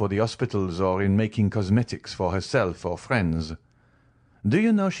balm for the hospitals or in making cosmetics for herself or friends. Do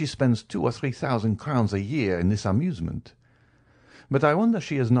you know she spends 2,000 or 3,000 crowns a year in this amusement? But I wonder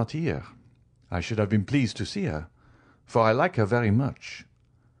she is not here. I should have been pleased to see her, for I like her very much."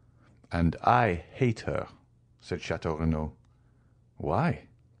 "And I hate her," said Chateau Renaud. "Why?"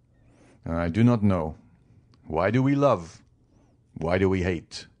 "I do not know. Why do we love? Why do we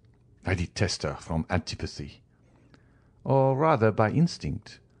hate? I detest her from antipathy." "Or rather by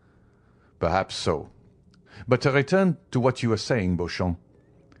instinct." "Perhaps so. But to return to what you were saying, Beauchamp."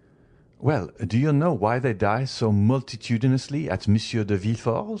 "Well, do you know why they die so multitudinously at Monsieur de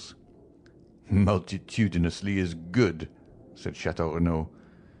Villefort's?" "Multitudinously is good," said Chateau Renaud.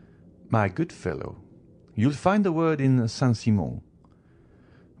 "My good fellow, you'll find the word in Saint-Simon."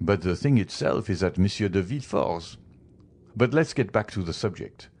 "But the thing itself is at Monsieur de Villefort's. But let's get back to the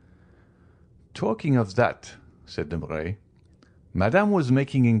subject." "Talking of that," said Debray, "Madame was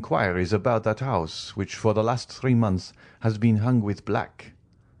making inquiries about that house, which for the last 3 months has been hung with black."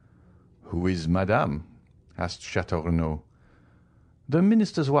 "Who is Madame?" asked Chateau Renaud. "The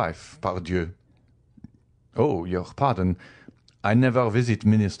minister's wife, pardieu." "Oh, your pardon. I never visit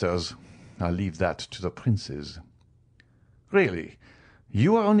ministers. I leave that to the princes." "Really,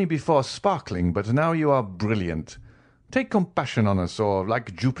 you were only before sparkling, but now you are brilliant. Take compassion on us, or,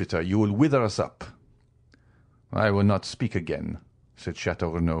 like Jupiter, you will wither us up." "I will not speak again," said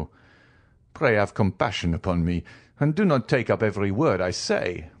Chateau Renaud. "Pray have compassion upon me, and do not take up every word I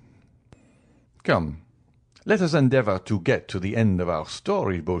say. Come, let us endeavour to get to the end of our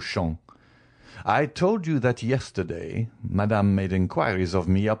story, Beauchamp. I told you that yesterday Madame made inquiries of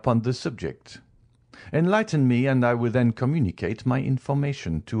me upon the subject. Enlighten me, and I will then communicate my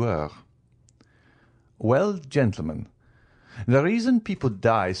information to her." "Well, gentlemen, the reason people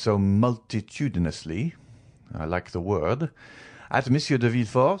die so multitudinously, I like the word, at Monsieur de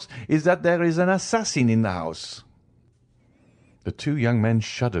Villefort's is that there is an assassin in the house." The two young men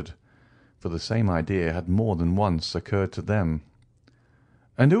shuddered, for the same idea had more than once occurred to them.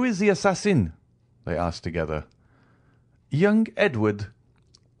 "And who is the assassin?" they asked together. "Young Edward."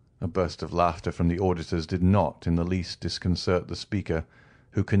 A burst of laughter from the auditors did not in the least disconcert the speaker,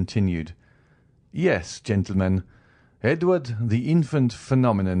 who continued, "Yes, gentlemen, Edward, the infant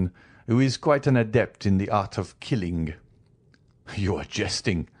phenomenon, who is quite an adept in the art of killing." "You are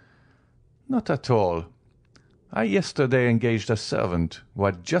jesting." "Not at all. I yesterday engaged a servant who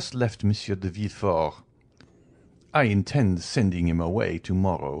had just left Monsieur de Villefort. I intend sending him away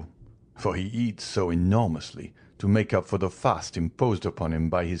tomorrow, for he eats so enormously to make up for the fast imposed upon him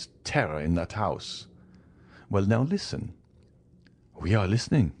by his terror in that house. Well, now listen." "We are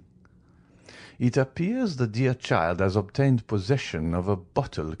listening." "It appears the dear child has obtained possession of a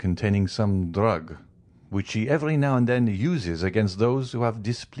bottle containing some drug, which he every now and then uses against those who have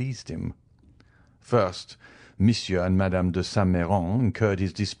displeased him. First, Monsieur and Madame de Saint-Méran incurred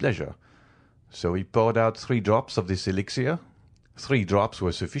his displeasure, so he poured out 3 drops of this elixir. 3 drops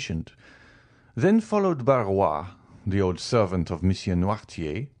were sufficient. Then followed Barrois, the old servant of Monsieur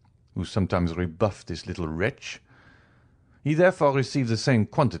Noirtier, who sometimes rebuffed this little wretch. He therefore received the same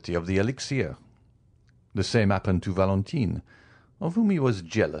quantity of the elixir. The same happened to Valentine, of whom he was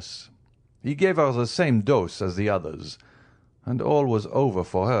jealous. He gave her the same dose as the others, and all was over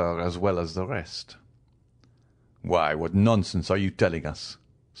for her as well as the rest." "Why, what nonsense are you telling us?"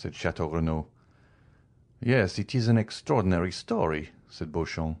 said Chateau Renaud. "Yes, it is an extraordinary story," said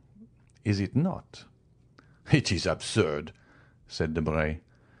Beauchamp. "Is it not?" "It is absurd," said Debray.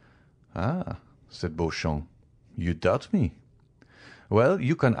 "Ah," said Beauchamp, "you doubt me? Well,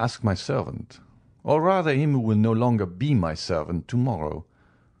 you can ask my servant, or rather him who will no longer be my servant tomorrow.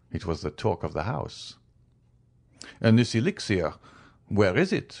 It was the talk of the house." "And this elixir, where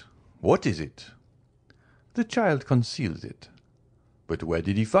is it? What is it?" "The child conceals it." "But where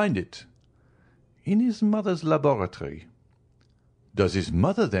did he find it?" "In his mother's laboratory." "Does his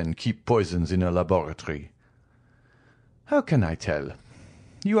mother, then, keep poisons in her laboratory?" "How can I tell?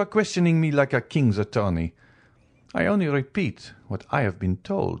 You are questioning me like a king's attorney. I only repeat what I have been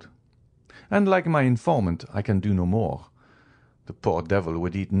told. And like my informant, I can do no more. The poor devil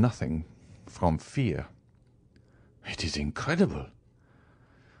would eat nothing, from fear." "It is incredible."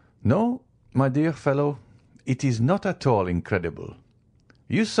 "No, my dear fellow, it is not at all incredible.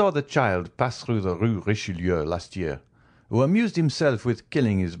 You saw the child pass through the Rue Richelieu last year, who amused himself with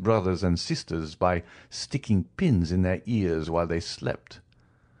killing his brothers and sisters by sticking pins in their ears while they slept.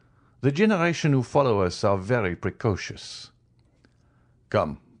 The generation who follow us are very precocious."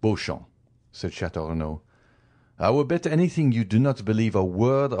 "Come, Beauchamp," said Chateau Renaud, "I will bet anything you do not believe a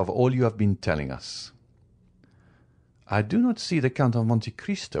word of all you have been telling us. I do not see the Count of Monte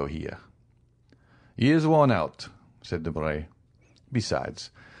Cristo here." "He is worn out," said Debray. "Besides,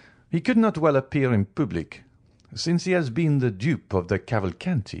 he could not well appear in public, since he has been the dupe of the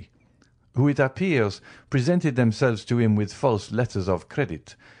Cavalcanti, who, it appears, presented themselves to him with false letters of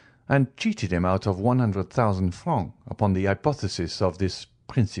credit, and cheated him out of 100,000 francs upon the hypothesis of this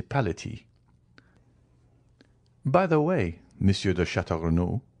principality." "By the way, Monsieur de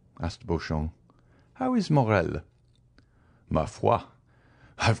Château-Renaud," asked Beauchamp, "how is Morel?" "Ma foi,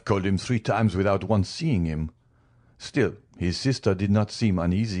 I've called him 3 times without once seeing him. Still, his sister did not seem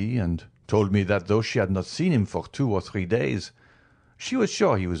uneasy, and told me that though she had not seen him for 2 or 3 days, she was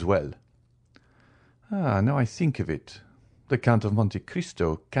sure he was well." "Ah, now I think of it, the Count of Monte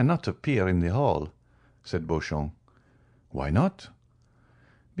Cristo cannot appear in the hall," said Beauchamp. "Why not?"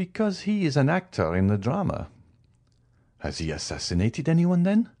 "Because he is an actor in the drama." "Has he assassinated anyone,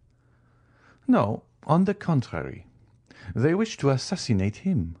 then?" "No, on the contrary. They wish to assassinate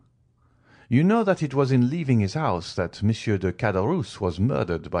him. You know that it was in leaving his house that Monsieur de Caderousse was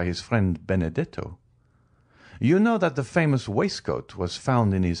murdered by his friend Benedetto. You know that the famous waistcoat was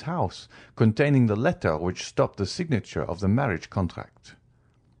found in his house, containing the letter which stopped the signature of the marriage contract.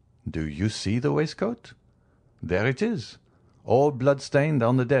 Do you see the waistcoat? There it is, all blood-stained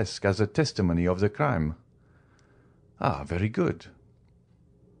on the desk as a testimony of the crime." "Ah, very good."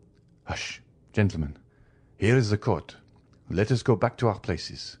 "Hush, gentlemen, here is the court. Let us go back to our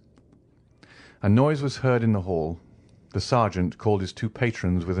places." A noise was heard in the hall. The sergeant called his 2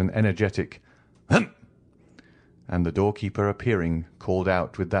 patrons with an energetic "Hem!" and the doorkeeper appearing called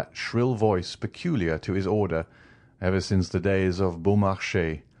out with that shrill voice peculiar to his order ever since the days of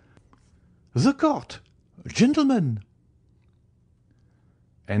Beaumarchais, "The court! Gentlemen!"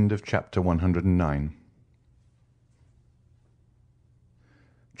 End of chapter 109.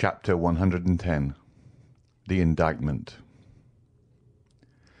 Chapter 110. The Indictment.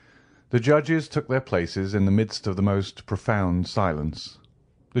 The judges took their places in the midst of the most profound silence.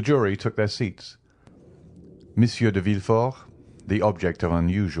 The jury took their seats. Monsieur de Villefort, the object of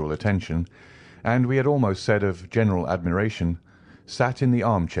unusual attention, and we had almost said of general admiration, sat in the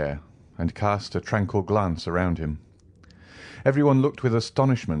armchair and cast a tranquil glance around him. Everyone looked with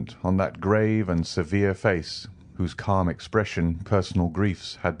astonishment on that grave and severe face, whose calm expression personal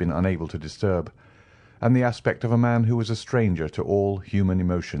griefs had been unable to disturb, and the aspect of a man who was a stranger to all human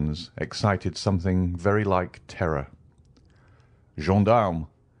emotions excited something very like terror. "Gendarmes,"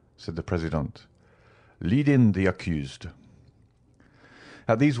 said the President, "lead in the accused."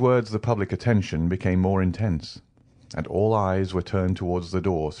 At these words the public attention became more intense, and all eyes were turned towards the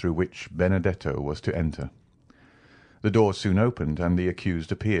door through which Benedetto was to enter. The door soon opened, and the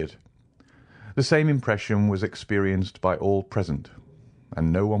accused appeared. The same impression was experienced by all present,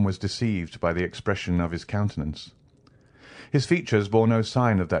 and no one was deceived by the expression of his countenance. His features bore no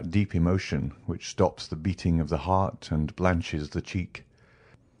sign of that deep emotion which stops the beating of the heart and blanches the cheek.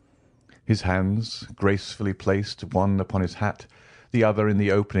 His hands, gracefully placed one upon his hat, the other in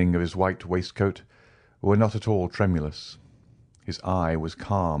the opening of his white waistcoat, were not at all tremulous. His eye was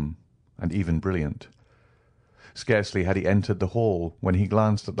calm and even brilliant. Scarcely had he entered the hall when he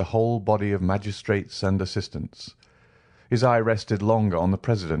glanced at the whole body of magistrates and assistants. His eye rested longer on the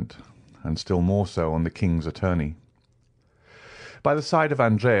president, and still more so on the king's attorney. By the side of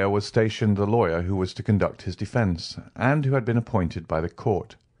Andrea was stationed the lawyer who was to conduct his defence, and who had been appointed by the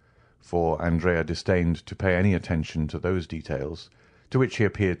court, for Andrea disdained to pay any attention to those details, to which he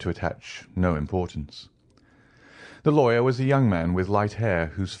appeared to attach no importance. The lawyer was a young man with light hair,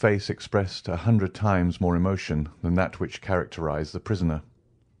 whose face expressed 100 times more emotion than that which characterized the prisoner.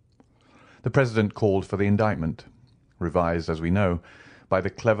 The president called for the indictment, revised, as we know, by the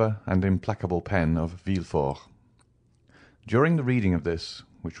clever and implacable pen of Villefort. During the reading of this,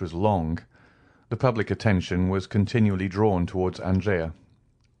 which was long, the public attention was continually drawn towards Andrea,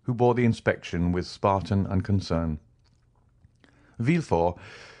 who bore the inspection with Spartan unconcern. Villefort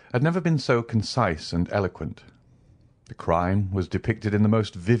had never been so concise and eloquent. The crime was depicted in the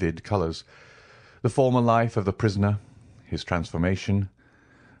most vivid colours. The former life of the prisoner, his transformation,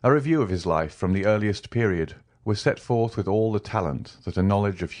 a review of his life from the earliest period, was set forth with all the talent that a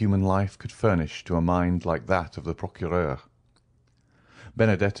knowledge of human life could furnish to a mind like that of the procureur.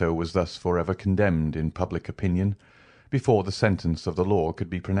 Benedetto was thus forever condemned in public opinion before the sentence of the law could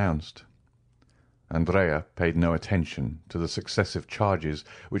be pronounced. Andrea paid no attention to the successive charges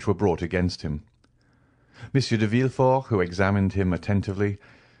which were brought against him. Monsieur de Villefort, who examined him attentively,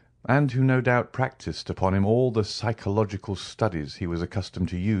 and who no doubt practised upon him all the psychological studies he was accustomed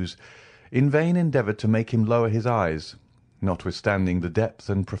to use, in vain endeavoured to make him lower his eyes, notwithstanding the depth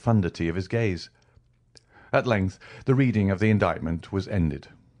and profundity of his gaze. At length the reading of the indictment was ended.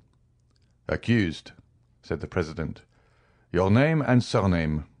 "Accused," said the President, "your name and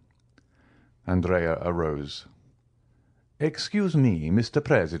surname." Andrea arose. "Excuse me, Mr.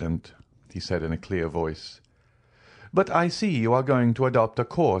 President," he said in a clear voice, "but I see you are going to adopt a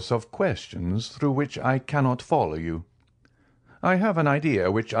course of questions through which I cannot follow you. I have an idea,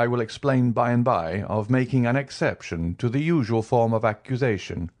 which I will explain by and by, of making an exception to the usual form of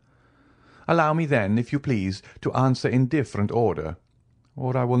accusation. Allow me then, if you please, to answer in different order,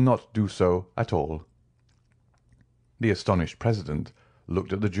 or I will not do so at all." The astonished President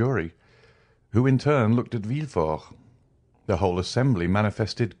looked at the jury, who in turn looked at Villefort. The whole assembly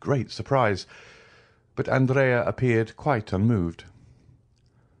manifested great surprise, but Andrea appeared quite unmoved.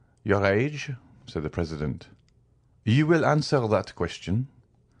 "Your age?" said the President. "You will answer that question?"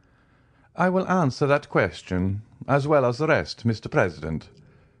 "I will answer that question, as well as the rest, Mr. President,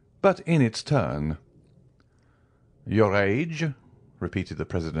 but in its turn." "Your age?" repeated the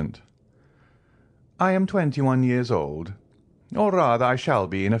President. "I am 21 years old, or rather I shall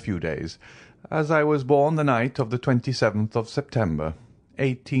be in a few days, as I was born the night of the 27th of September,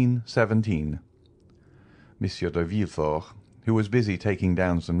 1817. Monsieur de Villefort, who was busy taking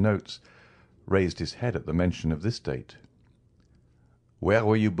down some notes, raised his head at the mention of this date. "Where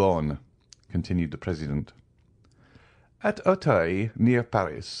were you born?" continued the President. "At Auteuil, near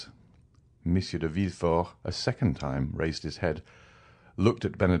Paris." Monsieur de Villefort a second time raised his head, looked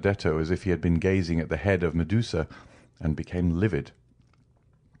at Benedetto as if he had been gazing at the head of Medusa, and became livid.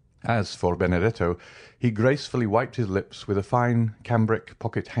 As for Benedetto, he gracefully wiped his lips with a fine cambric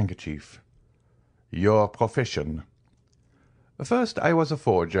pocket-handkerchief. "Your profession?" "First I was a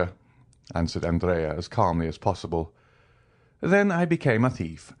forger," answered Andrea as calmly as possible. "Then I became a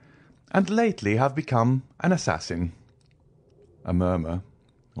thief, and lately have become an assassin." A murmur,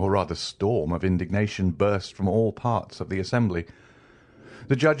 or rather storm, of indignation burst from all parts of the assembly.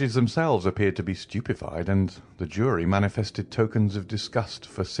 The judges themselves appeared to be stupefied, and the jury manifested tokens of disgust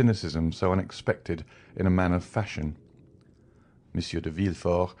for cynicism so unexpected in a man of fashion. Monsieur de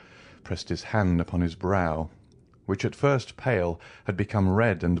Villefort pressed his hand upon his brow, which at first pale had become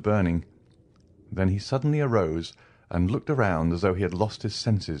red and burning. Then he suddenly arose and looked around as though he had lost his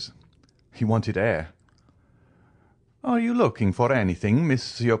senses. He wanted air. "Are you looking for anything,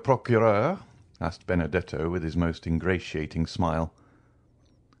 Monsieur Procureur?" asked Benedetto with his most ingratiating smile.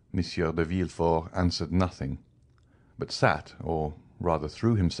 Monsieur de Villefort answered nothing, but sat, or rather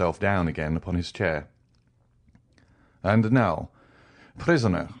threw himself down again upon his chair. "And now,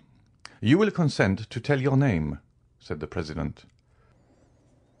 prisoner, you will consent to tell your name," said the President.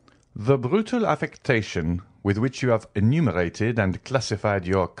 "The brutal affectation with which you have enumerated and classified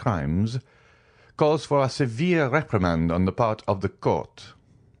your crimes calls for a severe reprimand on the part of the court,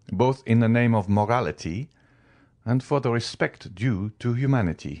 both in the name of morality and for the respect due to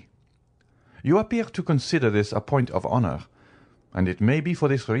humanity. You appear to consider this a point of honour, and it may be for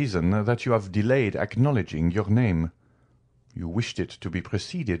this reason that you have delayed acknowledging your name. You wished it to be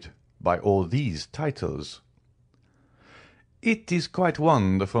preceded by all these titles." "It is quite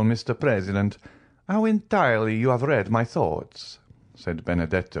wonderful, Mr. President, how entirely you have read my thoughts," said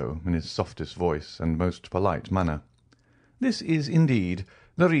Benedetto in his softest voice and most polite manner. "This is, indeed,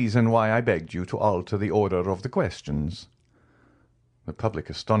 the reason why I begged you to alter the order of the questions." The public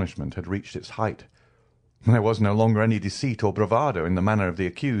astonishment had reached its height. There was no longer any deceit or bravado in the manner of the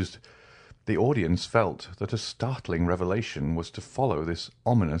accused. The audience felt that a startling revelation was to follow this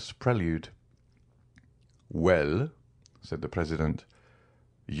ominous prelude. "Well," said the President,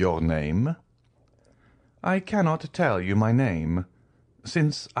 "your name?" "I cannot tell you my name,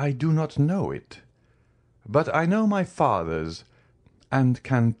 since I do not know it. But I know my father's, and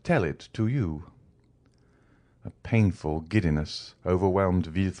can tell it to you." A painful giddiness overwhelmed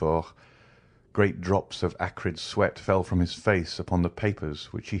Villefort. Great drops of acrid sweat fell from his face upon the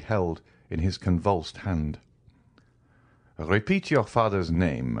papers which he held in his convulsed hand. "Repeat your father's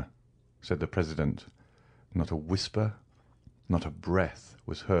name," said the President. Not a whisper, not a breath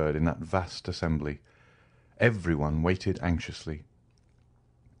was heard in that vast assembly. Everyone waited anxiously.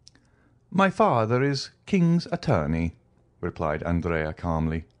 "My father is King's attorney," replied Andrea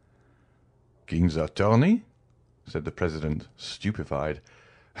calmly. "King's attorney?" said the President, stupefied,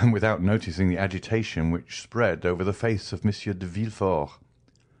 and without noticing the agitation which spread over the face of Monsieur de Villefort.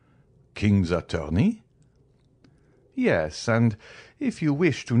 "King's attorney?" "Yes, and if you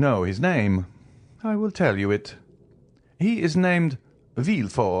wish to know his name, I will tell you it. He is named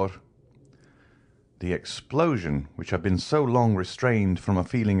Villefort." The explosion, which had been so long restrained from a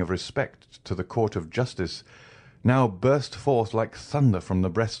feeling of respect to the court of justice, now burst forth like thunder from the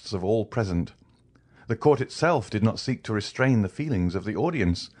breasts of all present. The court itself did not seek to restrain the feelings of the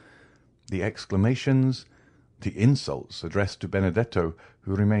audience. The exclamations, the insults addressed to Benedetto,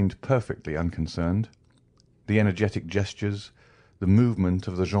 who remained perfectly unconcerned, the energetic gestures, the movement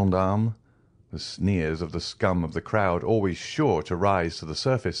of the gendarme, the sneers of the scum of the crowd, always sure to rise to the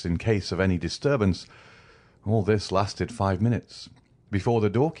surface in case of any disturbance, all this lasted 5 minutes, before the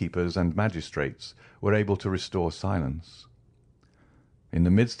doorkeepers and magistrates were able to restore silence. In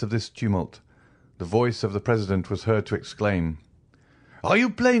the midst of this tumult, the voice of the president was heard to exclaim, "Are you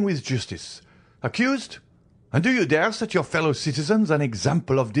playing with justice, accused? And do you dare set your fellow citizens an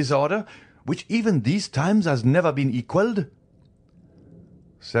example of disorder, which even these times has never been equalled?"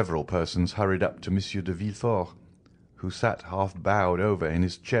 Several persons hurried up to Monsieur de Villefort, who sat half bowed over in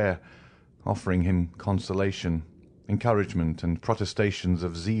his chair, offering him consolation, encouragement, and protestations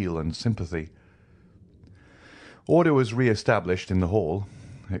of zeal and sympathy. Order was re-established in the hall,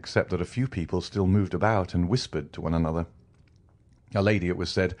 except that a few people still moved about and whispered to one another. A lady, it was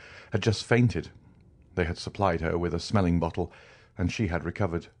said, had just fainted. They had supplied her with a smelling bottle, and she had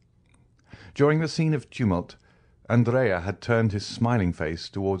recovered. During the scene of tumult, Andrea had turned his smiling face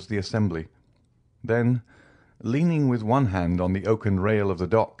towards the assembly. Then, leaning with one hand on the oaken rail of the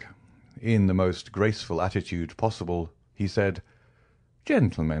dock, in the most graceful attitude possible, he said,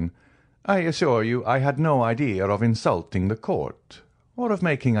 "Gentlemen, I assure you I had no idea of insulting the court, or of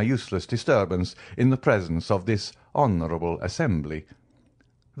making a useless disturbance in the presence of this honourable assembly.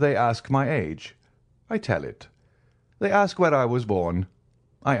 They ask my age. I tell it. They ask where I was born.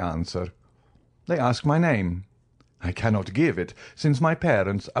 I answer. They ask my name. I cannot give it, since my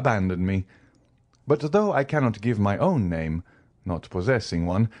parents abandoned me. But though I cannot give my own name, not possessing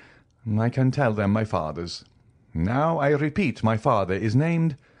one, I can tell them my father's. Now I repeat, my father is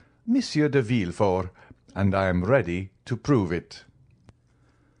named Monsieur de Villefort, and I am ready to prove it."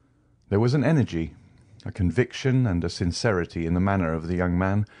 There was an energy, a conviction, and a sincerity in the manner of the young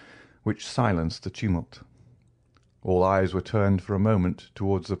man, which silenced the tumult. All eyes were turned for a moment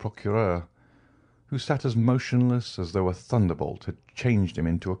towards the procureur, who sat as motionless as though a thunderbolt had changed him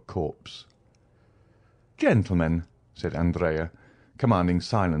into a corpse. "Gentlemen," said Andrea, commanding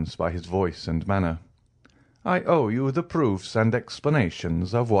silence by his voice and manner, "I owe you the proofs and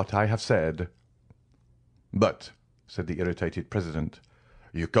explanations of what I have said." "But," said the irritated president,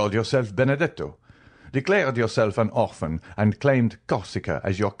 "you called yourself Benedetto, declared yourself an orphan, and claimed Corsica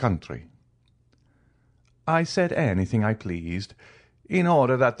as your country." "I said anything I pleased, in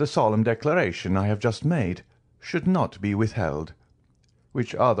order that the solemn declaration I have just made should not be withheld,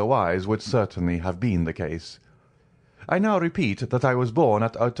 which otherwise would certainly have been the case. I now repeat that I was born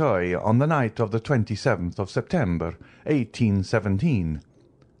at Auteuil on the night of the 27th of September, 1817,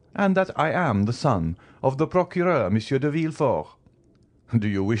 and that I am the son of the procureur, Monsieur de Villefort. Do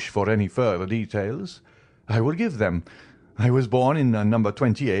you wish for any further details? I will give them. I was born in number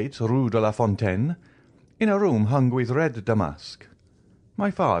 28, Rue de la Fontaine, in a room hung with red damask. My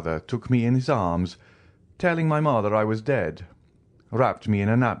father took me in his arms, telling my mother I was dead, wrapped me in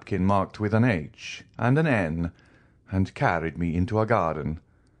a napkin marked with an H and an N, and carried me into a garden,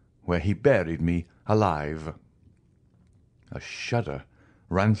 where he buried me alive." A shudder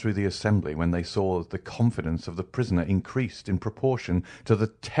ran through the assembly when they saw that the confidence of the prisoner increased in proportion to the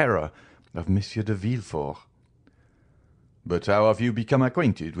terror of Monsieur de Villefort. "But how have you become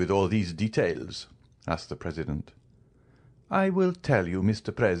acquainted with all these details?" asked the president. "I will tell you,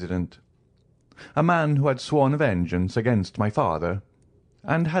 Mr. President. A man who had sworn vengeance against my father,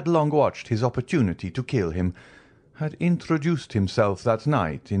 and had long watched his opportunity to kill him, had introduced himself that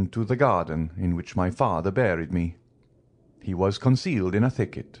night into the garden in which my father buried me. He was concealed in a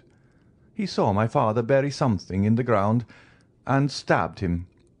thicket. He saw my father bury something in the ground, and stabbed him.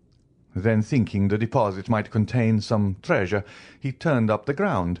 Then, thinking the deposit might contain some treasure, he turned up the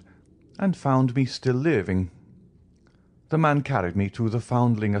ground, and found me still living. The man carried me to the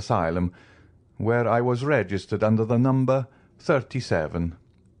Foundling Asylum, where I was registered under the number 37.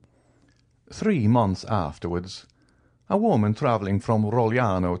 3 months afterwards, a woman travelling from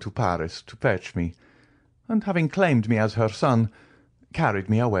Rogliano to Paris to fetch me, and having claimed me as her son, carried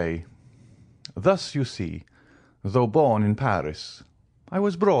me away. Thus, you see, though born in Paris, I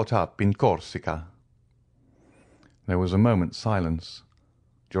was brought up in Corsica." There was a moment's silence,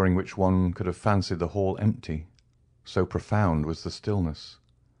 during which one could have fancied the hall empty, so profound was the stillness.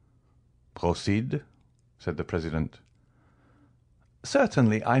 "Proceed," said the president.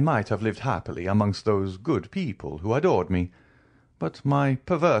 "Certainly I might have lived happily amongst those good people who adored me, but my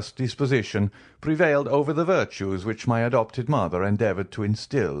perverse disposition prevailed over the virtues which my adopted mother endeavoured to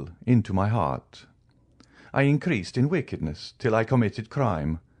instil into my heart. I increased in wickedness till I committed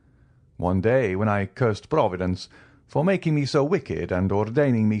crime. One day, when I cursed Providence for making me so wicked and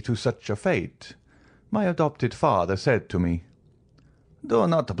ordaining me to such a fate, my adopted father said to me, "Do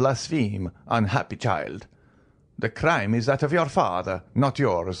not blaspheme, unhappy child. The crime is that of your father, not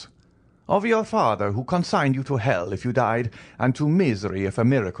yours. Of your father, who consigned you to hell if you died, and to misery if a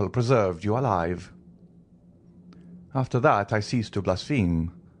miracle preserved you alive." After that I ceased to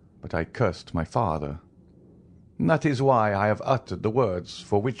blaspheme, but I cursed my father. That is why I have uttered the words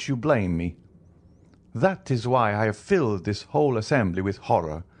for which you blame me. That is why I have filled this whole assembly with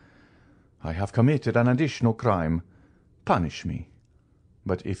horror. I have committed an additional crime. Punish me.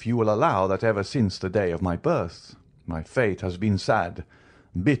 But if you will allow that ever since the day of my birth my fate has been sad,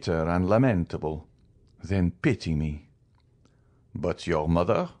 bitter, and lamentable, then pity me. "But your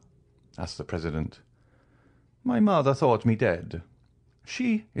mother?" asked the President. "My mother thought me dead.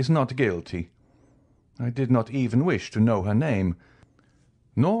 She is not guilty. I did not even wish to know her name,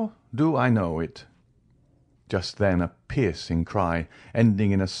 nor do I know it." Just then a piercing cry,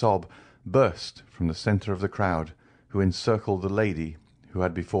 ending in a sob, burst from the centre of the crowd, who encircled the lady who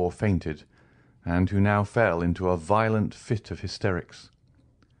had before fainted, and who now fell into a violent fit of hysterics.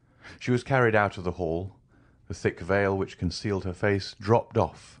 She was carried out of the hall, the thick veil which concealed her face dropped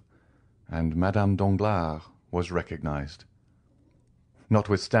off, and Madame Danglars was recognized.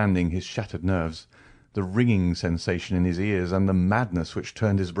 Notwithstanding his shattered nerves, the ringing sensation in his ears, and the madness which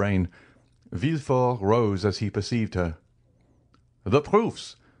turned his brain, Villefort rose as he perceived her. "The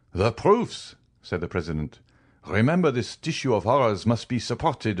proofs! The proofs!" said the President. "Remember, this tissue of horrors must be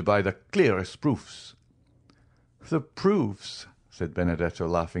supported by the clearest proofs." "The proofs!" said Benedetto,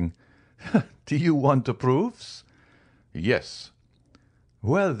 laughing. "Do you want the proofs?" "Yes."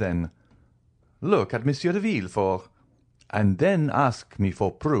 "Well, then, look at Monsieur de Villefort, and then ask me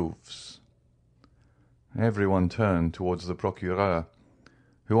for proofs." Everyone turned towards the Procureur,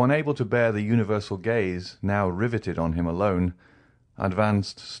 who, unable to bear the universal gaze now riveted on him alone,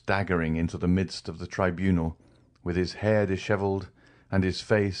 advanced staggering into the midst of the tribunal, with his hair dishevelled and his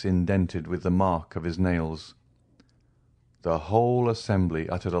face indented with the mark of his nails. The whole assembly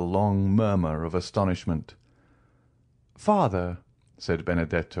uttered a long murmur of astonishment. "Father," said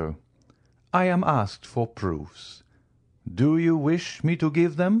Benedetto, "I am asked for proofs. Do you wish me to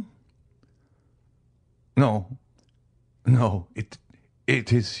give them?" "No, no, it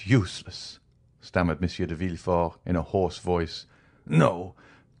is useless," stammered Monsieur de Villefort in a hoarse voice. "No,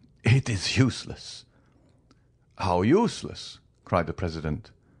 it is useless." "How useless?" cried the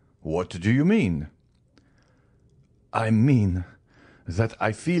President. "What do you mean?" "I mean that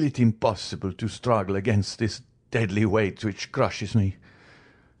I feel it impossible to struggle against this deadly weight which crushes me.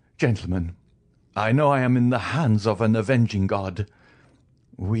 Gentlemen, I know I am in the hands of an avenging God.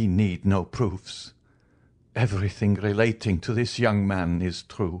 We need no proofs. Everything relating to this young man is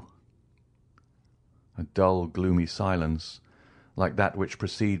true." A dull, gloomy silence, like that which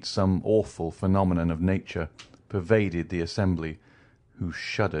precedes some awful phenomenon of nature, pervaded the assembly, who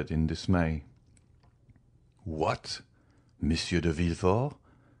shuddered in dismay. "What, Monsieur de Villefort?"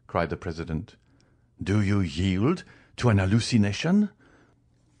 cried the President. "Do you yield to an hallucination?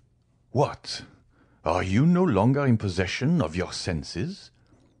 What, are you no longer in possession of your senses?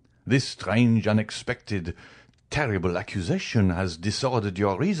 This strange, unexpected, terrible accusation has disordered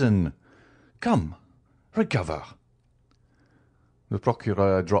your reason. Come, recover." The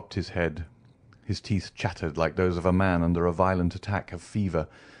Procureur dropped his head. His teeth chattered like those of a man under a violent attack of fever,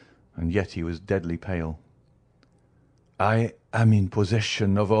 and yet he was deadly pale. "I am in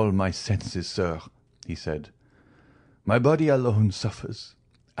possession of all my senses, sir," he said. "My body alone suffers,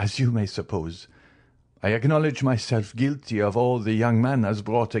 as you may suppose. I acknowledge myself guilty of all the young man has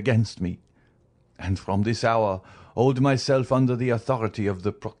brought against me, and from this hour hold myself under the authority of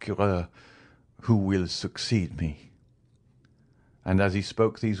the Procureur, who will succeed me." And as he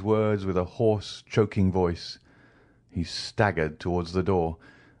spoke these words with a hoarse, choking voice, he staggered towards the door,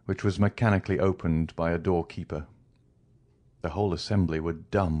 which was mechanically opened by a doorkeeper. The whole assembly were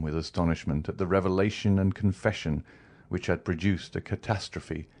dumb with astonishment at the revelation and confession which had produced a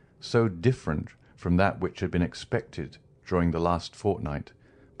catastrophe so different from that which had been expected during the last fortnight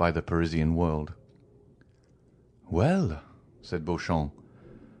by the Parisian world. "Well," said Beauchamp,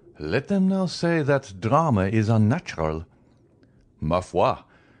 "let them now say that drama is unnatural." "Ma foi,"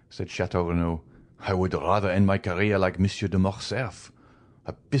 said Chateau Renaud, "I would rather end my career like Monsieur de Morcerf.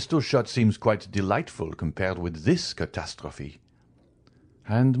 A pistol-shot seems quite delightful compared with this catastrophe."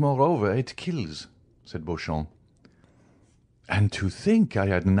 "And moreover it kills," said Beauchamp. "And to think I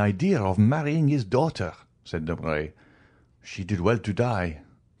had an idea of marrying his daughter," said Debray. "She did well to die,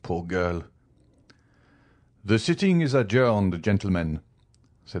 poor girl." "The sitting is adjourned, gentlemen,"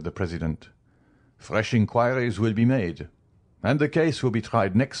 said the President. "Fresh inquiries will be made, and the case will be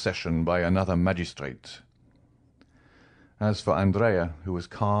tried next session by another magistrate." As for Andrea, who was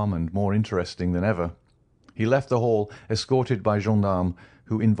calm and more interesting than ever, he left the hall escorted by gendarmes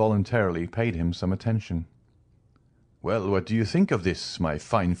who involuntarily paid him some attention. "Well, what do you think of this, my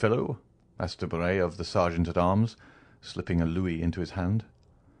fine fellow?" asked Debray of the sergeant-at-arms, slipping a louis into his hand.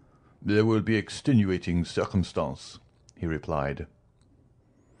 "There will be extenuating circumstance," he replied.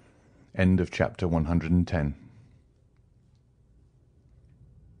 End of chapter 110.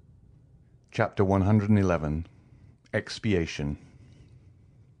 Chapter 111. Expiation.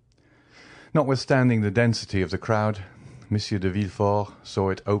 Notwithstanding the density of the crowd, Monsieur de Villefort saw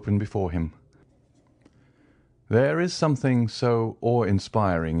it open before him. There is something so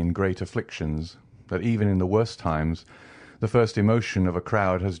awe-inspiring in great afflictions that even in the worst times the first emotion of a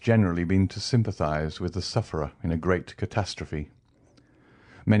crowd has generally been to sympathize with the sufferer in a great catastrophe.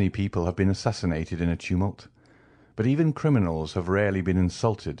 Many people have been assassinated in a tumult, but even criminals have rarely been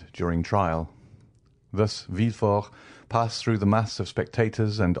insulted during trial. Thus Villefort passed through the mass of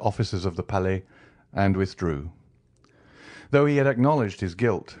spectators and officers of the Palais and withdrew. Though he had acknowledged his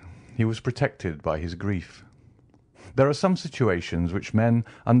guilt, he was protected by his grief. There are some situations which men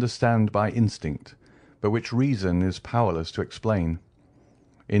understand by instinct, but which reason is powerless to explain.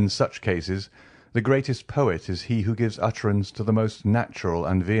 In such cases, the greatest poet is he who gives utterance to the most natural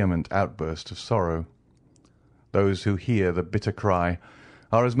and vehement outburst of sorrow. Those who hear the bitter cry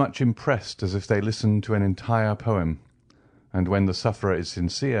are as much impressed as if they listened to an entire poem, and when the sufferer is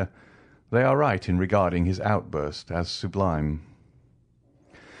sincere, they are right in regarding his outburst as sublime.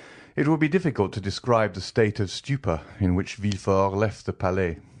 It would be difficult to describe the state of stupor in which Villefort left the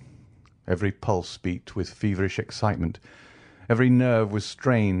Palais. Every pulse beat with feverish excitement, every nerve was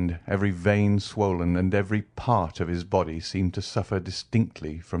strained, every vein swollen, and every part of his body seemed to suffer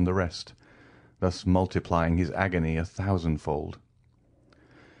distinctly from the rest, thus multiplying his agony 1,000-fold.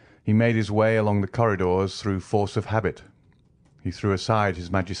 He made his way along the corridors through force of habit. He threw aside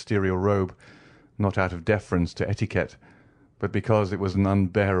his magisterial robe, not out of deference to etiquette, but because it was an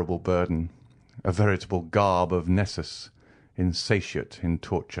unbearable burden, a veritable garb of Nessus, insatiate in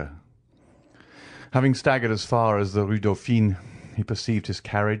torture. Having staggered as far as the Rue Dauphine, he perceived his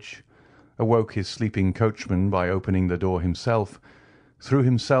carriage, awoke his sleeping coachman by opening the door himself, threw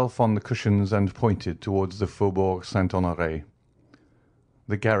himself on the cushions and pointed towards the Faubourg Saint-Honoré.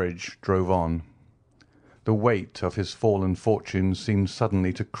 The carriage drove on. The weight of his fallen fortunes seemed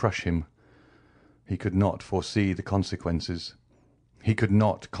suddenly to crush him. He could not foresee the consequences. He could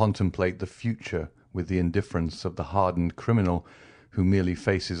not contemplate the future with the indifference of the hardened criminal who merely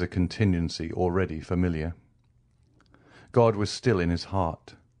faces a contingency already familiar. God was still in his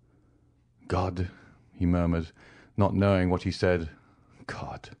heart. "God," he murmured, not knowing what he said.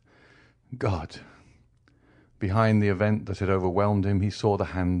 "God, God." Behind the event that had overwhelmed him he saw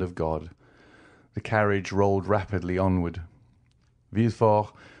the hand of God. The carriage rolled rapidly onward.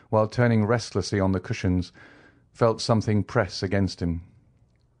 Villefort, while turning restlessly on the cushions, felt something press against him.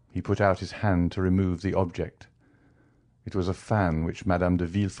 He put out his hand to remove the object. It was a fan which Madame de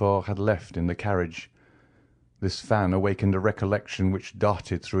Villefort had left in the carriage. This fan awakened a recollection which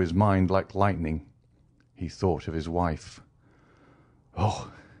darted through his mind like lightning. He thought of his wife.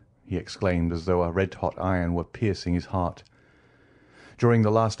 "Oh!" he exclaimed, as though a red-hot iron were piercing his heart. During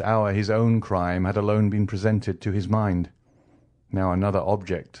the last hour his own crime had alone been presented to his mind. Now another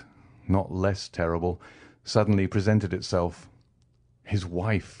object, not less terrible, suddenly presented itself. His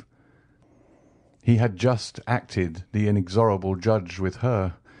wife! He had just acted the inexorable judge with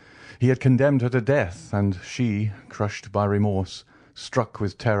her. He had condemned her to death, and she, crushed by remorse, struck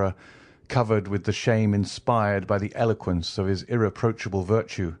with terror, covered with the shame inspired by the eloquence of his irreproachable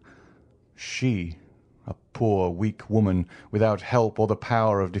virtue. She, a poor, weak woman, without help or the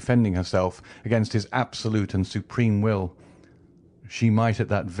power of defending herself against his absolute and supreme will. She might at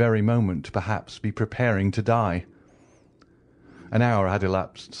that very moment, perhaps, be preparing to die. An hour had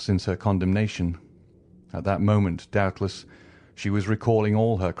elapsed since her condemnation. At that moment, doubtless, she was recalling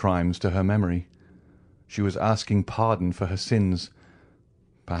all her crimes to her memory. She was asking pardon for her sins.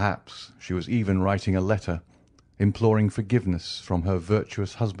 Perhaps she was even writing a letter, imploring forgiveness from her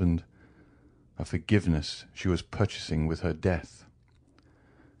virtuous husband, a forgiveness she was purchasing with her death.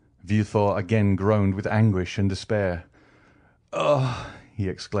 Villefort again groaned with anguish and despair. "Ah!" he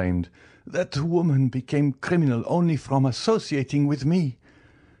exclaimed, "that woman became criminal only from associating with me.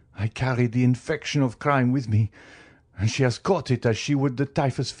 I carried the infection of crime with me, and she has caught it as she would the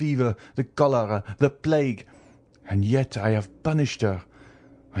typhus fever, the cholera, the plague. And yet I have punished her.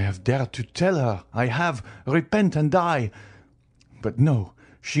 I have dared to tell her, I have, repent and die. But no,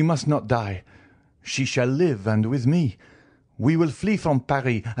 She must not die. She shall live, and with me. We will flee from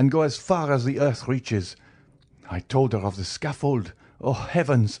Paris and go as far as the earth reaches. I told her of the scaffold. Oh,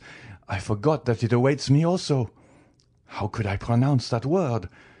 heavens! I forgot that it awaits me also. How could I pronounce that word?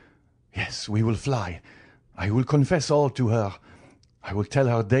 Yes, we will fly. I will confess all to her. I will tell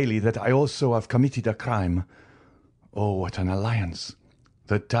her daily that I also have committed a crime. Oh, what an alliance!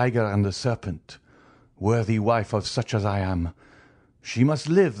 The tiger and the serpent. Worthy wife of such as I am. She must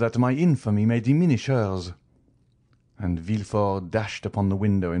live that my infamy may diminish hers. And Villefort dashed upon the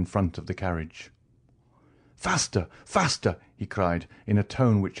window in front of the carriage. "Faster, faster!" he cried, in a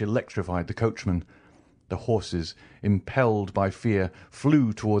tone which electrified the coachman. The horses, impelled by fear,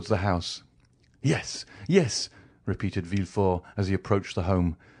 flew towards the house. "Yes, yes," repeated Villefort as he approached the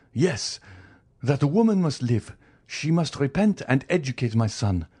home. "Yes, that woman must live. She must repent and educate my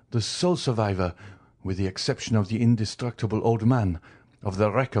son, the sole survivor, with the exception of the indestructible old man, of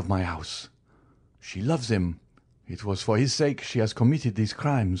the wreck of my house. She loves him. It was for his sake she has committed these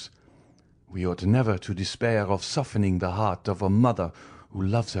crimes. We ought never to despair of softening the heart of a mother who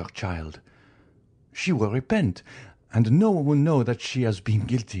loves her child. She will repent, and no one will know that she has been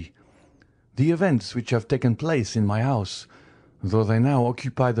guilty. The events which have taken place in my house, though they now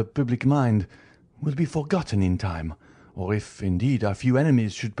occupy the public mind, will be forgotten in time, or if, indeed, a few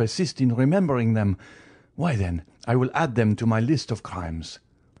enemies should persist in remembering them, why then I will add them to my list of crimes.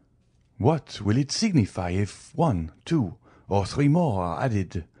 What will it signify if 1, 2, or 3 more are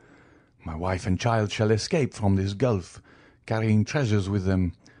added? My wife and child shall escape from this gulf, carrying treasures with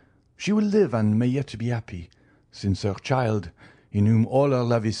them. She will live and may yet be happy, since her child, in whom all her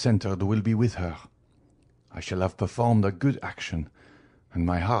love is centred, will be with her. I shall have performed a good action, and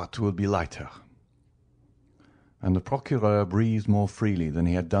my heart will be lighter." And the procureur breathed more freely than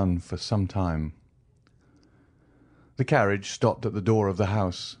he had done for some time. The carriage stopped at the door of the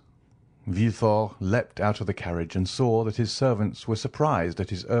house. Villefort leapt out of the carriage and saw that his servants were surprised at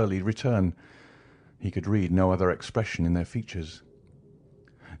his early return. He could read no other expression in their features.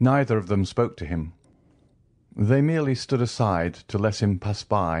 Neither of them spoke to him. They merely stood aside to let him pass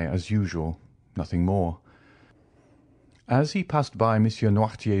by as usual, nothing more. As he passed by Monsieur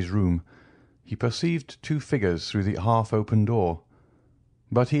Noirtier's room, he perceived 2 figures through the half-open door,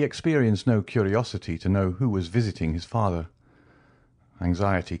 but he experienced no curiosity to know who was visiting his father.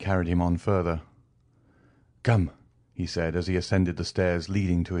 Anxiety carried him on further. "Come," he said as he ascended the stairs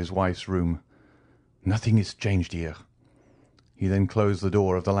leading to his wife's room. "Nothing is changed here." He then closed the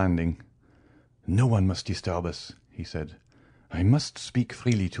door of the landing. "No one must disturb us," he said. "I must speak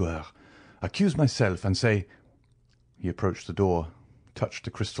freely to her, accuse myself, and say—" He approached the door, touched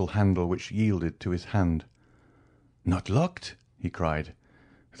the crystal handle, which yielded to his hand. "Not locked?" he cried.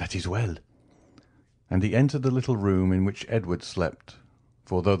 "That is well." And he entered the little room in which Edward slept,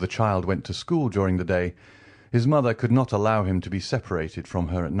 for though the child went to school during the day, his mother could not allow him to be separated from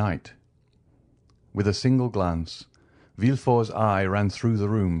her at night. With a single glance, Villefort's eye ran through the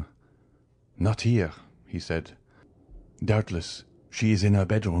room. "Not here," he said. "Doubtless she is in her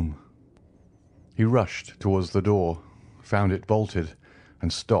bedroom." He rushed towards the door, found it bolted,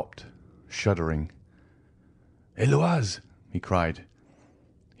 and stopped, shuddering. "Héloise!" he cried.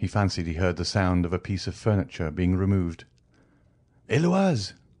 He fancied he heard the sound of a piece of furniture being removed.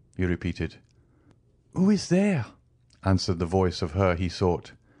 "Héloise!" he repeated. "Who is there?" answered the voice of her he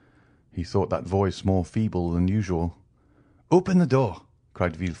sought. He thought that voice more feeble than usual. "Open the door!"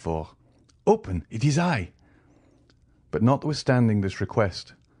 cried Villefort. "Open! It is I!" But notwithstanding this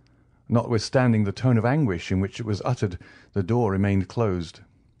request, notwithstanding the tone of anguish in which it was uttered, the door remained closed.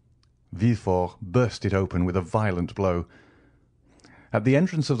 Villefort burst it open with a violent blow. At the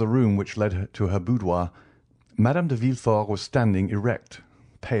entrance of the room which led to her boudoir, Madame de Villefort was standing erect,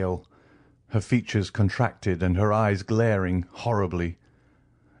 pale, her features contracted and her eyes glaring horribly.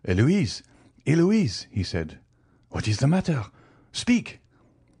 "Héloise! Héloise!" he said. "What is the matter? Speak!"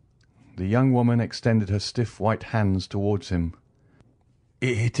 The young woman extended her stiff white hands towards him.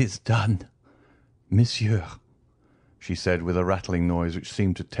 "It is done, monsieur," she said with a rattling noise which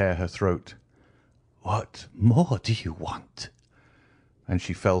seemed to tear her throat. "What more do you want?" And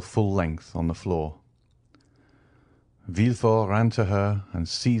she fell full length on the floor. Villefort ran to her and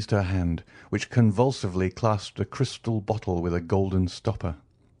seized her hand, which convulsively clasped a crystal bottle with a golden stopper.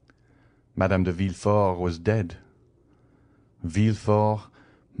 Madame de Villefort was dead. Villefort,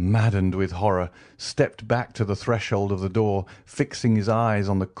 maddened with horror, stepped back to the threshold of the door, fixing his eyes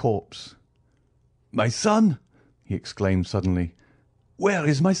on the corpse. "My son!" he exclaimed suddenly. "Where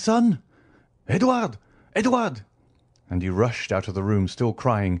is my son? Edward! Edward!" And he rushed out of the room, still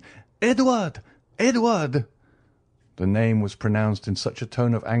crying, "Edward! Edward!" The name was pronounced in such a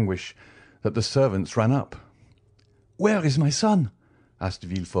tone of anguish that the servants ran up. "Where is my son?" asked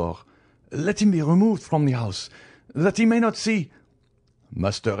Villefort. "Let him be removed from the house, that he may not see—"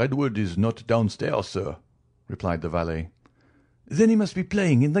 "Master Edward is not downstairs, sir," replied the valet. "Then he must be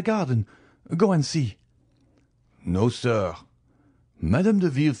playing in the garden. Go and see." "No, sir. Madame de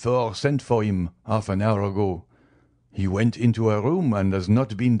Villefort sent for him half an hour ago. He went into her room and has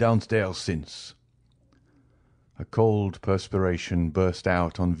not been downstairs since." A cold perspiration burst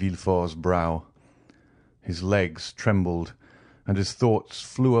out on Villefort's brow. His legs trembled, and his thoughts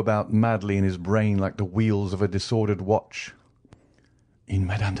flew about madly in his brain like the wheels of a disordered watch. "In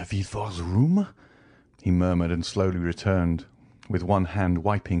Madame de Villefort's room?" he murmured, and slowly returned, with one hand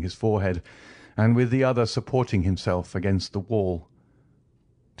wiping his forehead, and with the other supporting himself against the wall.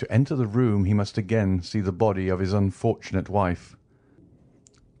 To enter the room he must again see the body of his unfortunate wife.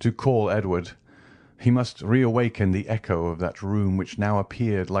 To call Edward, he must reawaken the echo of that room which now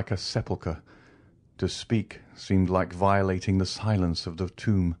appeared like a sepulchre. To speak seemed like violating the silence of the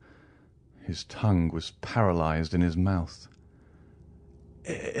tomb. His tongue was paralyzed in his mouth.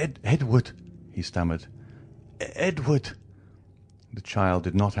 Edward, he stammered. Edward. The child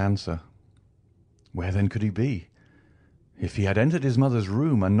did not answer. Where then could he be? If he had entered his mother's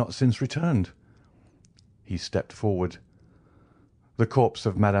room and not since returned? He stepped forward. The corpse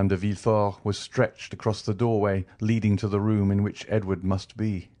of Madame de Villefort was stretched across the doorway leading to the room in which Edward must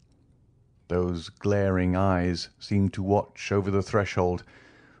be. Those glaring eyes seemed to watch over the threshold,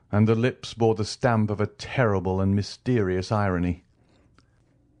 and the lips bore the stamp of a terrible and mysterious irony.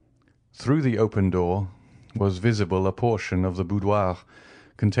 Through the open door was visible a portion of the boudoir,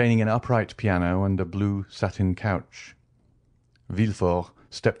 containing an upright piano and a blue satin couch. Villefort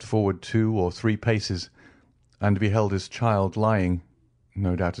stepped forward 2 or 3 paces, and beheld his child lying,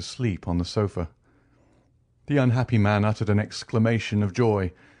 no doubt asleep, on the sofa. The unhappy man uttered an exclamation of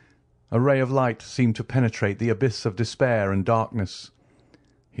joy. A ray of light seemed to penetrate the abyss of despair and darkness.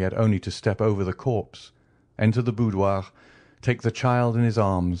 He had only to step over the corpse, enter the boudoir, take the child in his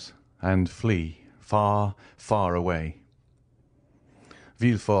arms, and flee far, far away.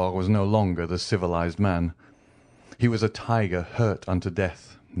 Villefort was no longer the civilized man. He was a tiger hurt unto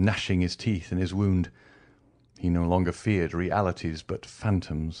death, gnashing his teeth in his wound. He no longer feared realities but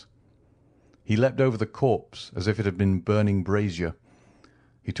phantoms. He leapt over the corpse as if it had been burning brazier.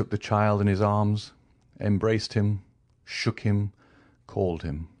 He took the child in his arms, embraced him, shook him, called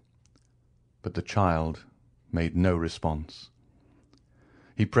him. But the child made no response.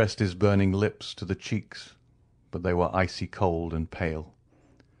 He pressed his burning lips to the cheeks, but they were icy cold and pale.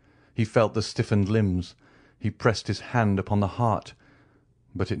 He felt the stiffened limbs. He pressed his hand upon the heart,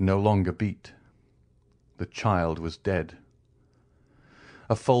 but it no longer beat. The child was dead.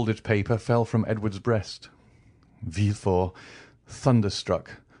 A folded paper fell from Edward's breast. Villefort,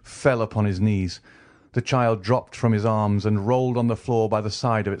 thunderstruck, fell upon his knees. The child dropped from his arms and rolled on the floor by the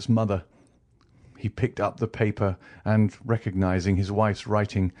side of its mother. He picked up the paper and, recognizing his wife's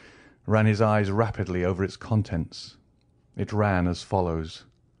writing, ran his eyes rapidly over its contents. It ran as follows: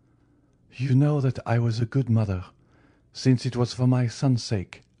 "You know that I was a good mother. Since it was for my son's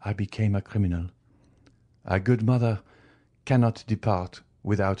sake I became a criminal. A good mother cannot depart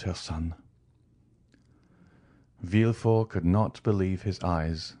without her son." Villefort could not believe his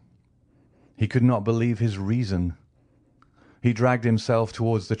eyes. He could not believe his reason. He dragged himself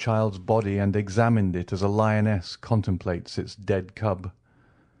towards the child's body and examined it as a lioness contemplates its dead cub.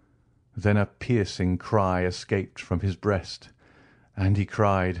 Then a piercing cry escaped from his breast, and he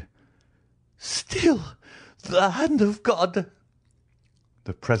cried, "Still the hand of God!"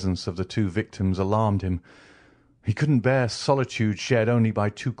 The presence of the 2 victims alarmed him. He couldn't bear solitude shared only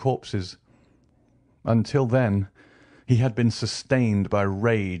by 2 corpses. Until then he had been sustained by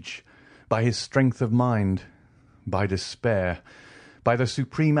rage, by his strength of mind, by despair, by the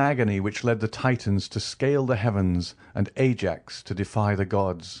supreme agony which led the Titans to scale the heavens and Ajax to defy the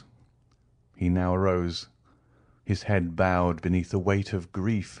gods. He now arose, his head bowed beneath the weight of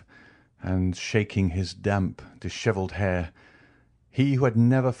grief, and shaking his damp, dishevelled hair, he who had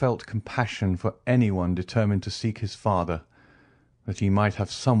never felt compassion for anyone determined to seek his father, that he might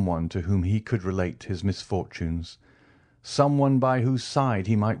have someone to whom he could relate his misfortunes, someone by whose side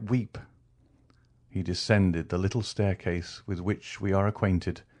he might weep. He descended the little staircase with which we are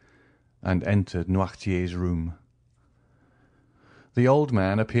acquainted, and entered Noirtier's room. The old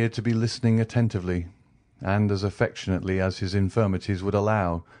man appeared to be listening attentively, and as affectionately as his infirmities would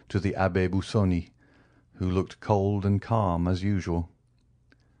allow, to the Abbé Busoni, who looked cold and calm as usual.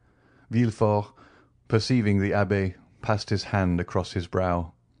 Villefort, perceiving the abbé, passed his hand across his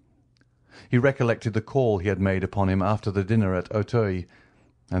brow. He recollected the call he had made upon him after the dinner at Auteuil,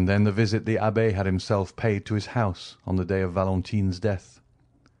 and then the visit the abbé had himself paid to his house on the day of Valentine's death.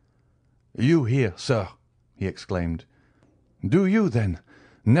 "You here, sir!" he exclaimed. "Do you, then,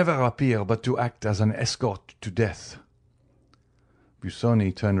 never appear but to act as an escort to death?"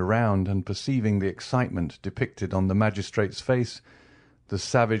 Busoni turned around, and perceiving the excitement depicted on the magistrate's face, the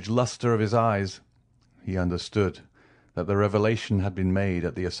savage lustre of his eyes, he understood that the revelation had been made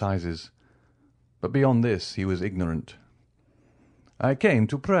at the assizes, but beyond this he was ignorant. "I came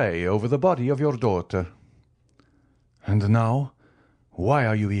to pray over the body of your daughter." "And now, why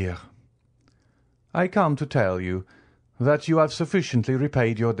are you here?" "I come to tell you that you have sufficiently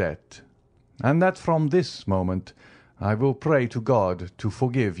repaid your debt, and that from this moment I will pray to God to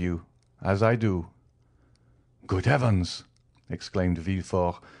forgive you, as I do." "Good heavens!" exclaimed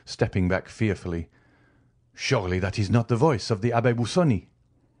Villefort, stepping back fearfully. "Surely that is not the voice of the Abbé Busoni?"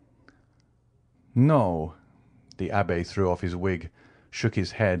 "No." The abbé threw off his wig, shook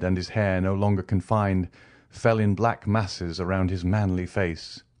his head, and his hair, no longer confined, fell in black masses around his manly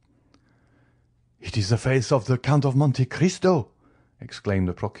face. "It is the face of the Count of Monte Cristo!" exclaimed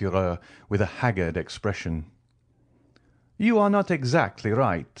the procureur, with a haggard expression. "You are not exactly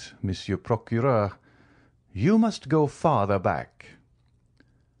right, Monsieur Procureur. You must go farther back."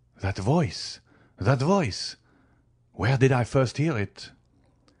 That voice! That voice! Where did I first hear it?"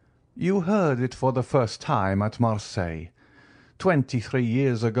 "You heard it for the first time at Marseilles, 23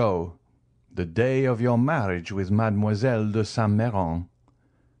 years ago, the day of your marriage with Mademoiselle de Saint-Méran.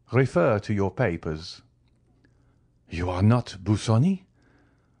 Refer to your papers." "You are not Busoni?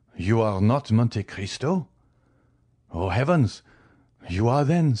 You are not Monte Cristo? Oh, heavens! You are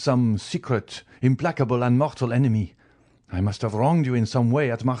then some secret, implacable, and mortal enemy. I must have wronged you in some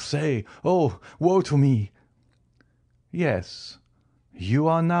way at Marseilles. Oh, woe to me!" "Yes, you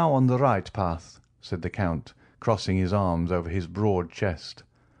are now on the right path," said the Count, crossing his arms over his broad chest.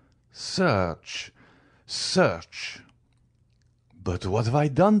 "Search, search." "But what have I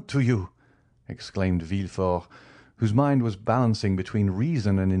done to you?" exclaimed Villefort, whose mind was balancing between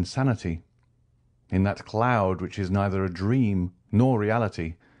reason and insanity. In that cloud which is neither a dream nor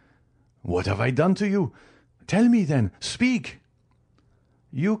reality. "What have I done to you? Tell me, then. Speak."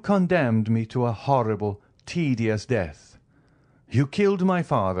 "You condemned me to a horrible, tedious death. You killed my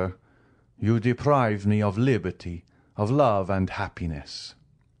father. You deprived me of liberty, of love and happiness."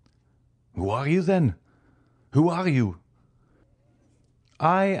 "Who are you, then? Who are you?"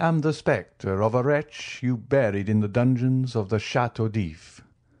 "I am the spectre of a wretch you buried in the dungeons of the Château d'If.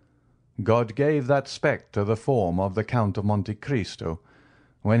 God gave that spectre the form of the Count of Monte Cristo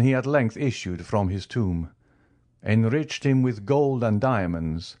when he at length issued from his tomb, enriched him with gold and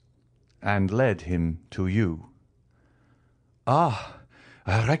diamonds, and led him to you." "Ah,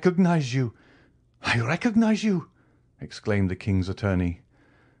 I recognize you! I recognize you!" exclaimed the king's attorney.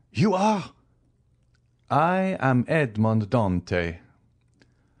 "You are—" "I am Edmond Dantès."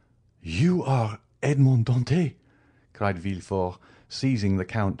 "You are Edmond Dantès!" cried Villefort, seizing the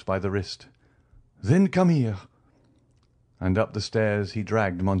Count by the wrist. "Then come here." And up the stairs he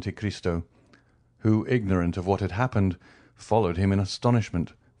dragged Monte Cristo, who, ignorant of what had happened, followed him in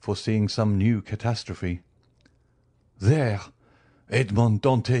astonishment, foreseeing some new catastrophe. "There, Edmond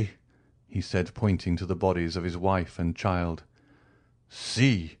Dantès," he said, pointing to the bodies of his wife and child.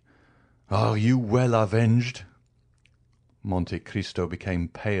 "See, are you well avenged?" Monte Cristo became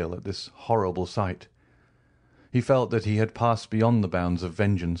pale at this horrible sight. He felt that he had passed beyond the bounds of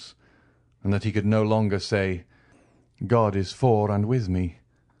vengeance, and that he could no longer say, "God is for and with me."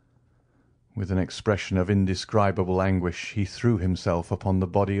 With an expression of indescribable anguish, he threw himself upon the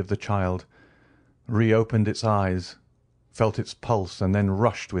body of the child, reopened its eyes, felt its pulse, and then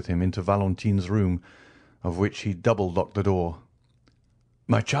rushed with him into Valentine's room, of which he double-locked the door.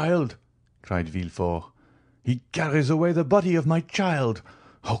 "My child!" cried Villefort. "He carries away the body of my child!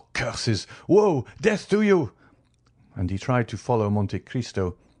 Oh, curses! Woe! Death to you!" And he tried to follow Monte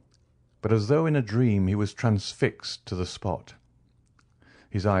Cristo, but as though in a dream he was transfixed to the spot.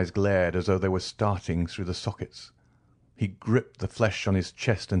 His eyes glared as though they were starting through the sockets. He gripped the flesh on his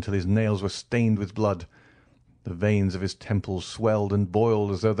chest until his nails were stained with blood. The veins of his temples swelled and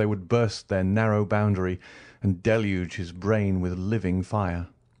boiled as though they would burst their narrow boundary and deluge his brain with living fire.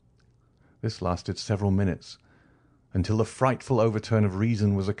 This lasted several minutes, until the frightful overturn of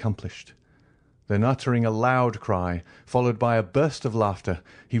reason was accomplished. Then, uttering a loud cry, followed by a burst of laughter,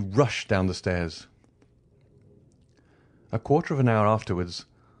 he rushed down the stairs. A quarter of an hour afterwards,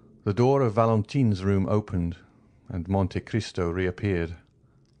 the door of Valentine's room opened, and Monte Cristo reappeared.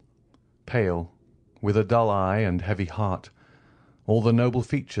 Pale, with a dull eye and heavy heart, All the noble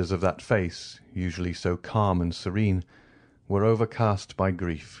features of that face, usually so calm and serene, were overcast by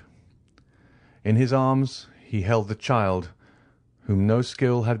grief. In his arms he held the child, whom no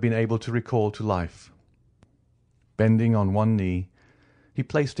skill had been able to recall to life. Bending on one knee, he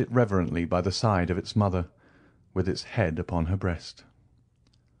placed it reverently by the side of its mother, with its head upon her breast.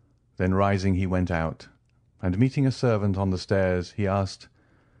 Then rising he went out, and meeting a servant on the stairs, he asked,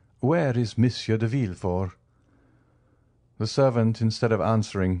 "Where is Monsieur de Villefort?" The servant, instead of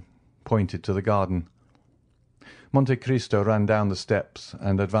answering, pointed to the garden. Monte Cristo ran down the steps,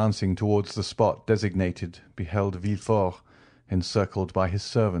 and advancing towards the spot designated, beheld Villefort encircled by his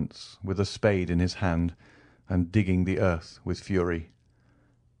servants, with a spade in his hand, and digging the earth with fury.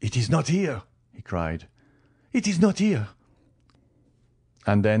 "It is not here!" he cried. "It is not here!"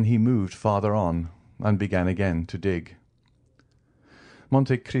 And then he moved farther on, and began again to dig.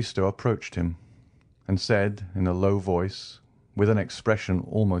 Monte Cristo approached him, and said in a low voice, with an expression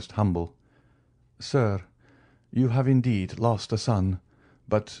almost humble, "Sir, you have indeed lost a son,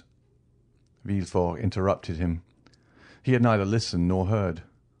 but—" Villefort interrupted him. He had neither listened nor heard.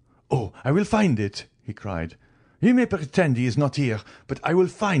 "Oh, I will find it!" he cried. "He may pretend he is not here, but I will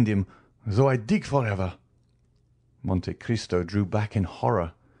find him, though I dig forever." Monte Cristo drew back in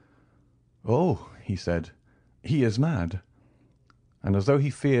horror. "Oh," he said, "he is mad." And as though he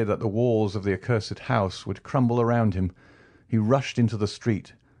feared that the walls of the accursed house would crumble around him, he rushed into the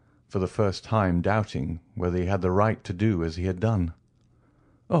street, for the first time doubting whether he had the right to do as he had done.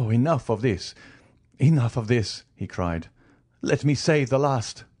 "Oh, enough of this! Enough of this!" he cried. "Let me save the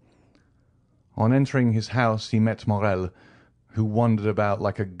last." On entering his house he met Morel, who wandered about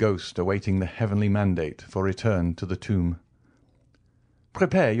like a ghost awaiting the heavenly mandate for return to the tomb.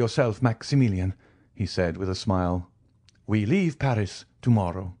 "Prepare yourself, Maximilian," he said with a smile. "We leave Paris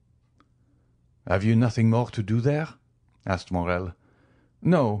tomorrow." "Have you nothing more to do there?" asked Morel.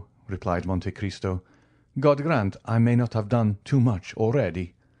 "No," replied Monte Cristo. "God grant I may not have done too much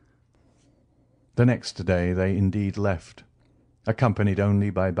already." The next day they indeed left, accompanied only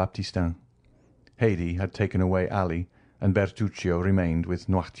by Baptistin. Haydée had taken away Ali, and Bertuccio remained with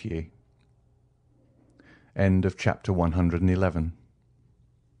Noirtier. End of chapter 111.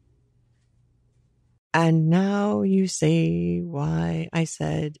 And now you say why I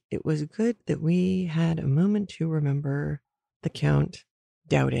said it was good that we had a moment to remember the Count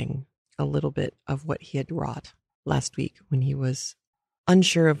doubting a little bit of what he had wrought last week when he was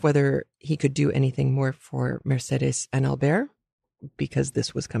unsure of whether he could do anything more for Mercedes and Albert, because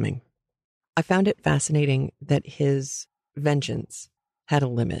this was coming. I found it fascinating that his vengeance had a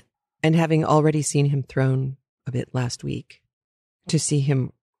limit, and having already seen him thrown a bit last week, to see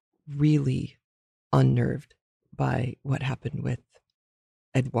him really unnerved by what happened with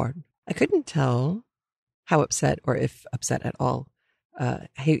Edouard. I couldn't tell how upset, or if upset at all,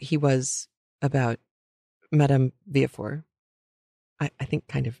 he was about Madame Villefort. I think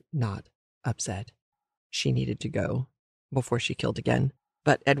kind of not upset. She needed to go before she killed again.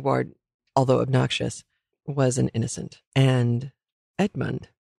 But Edouard, although obnoxious, was an innocent. And Edmund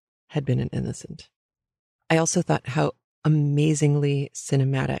had been an innocent. I also thought how amazingly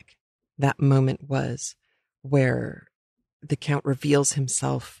cinematic that moment was, where the Count reveals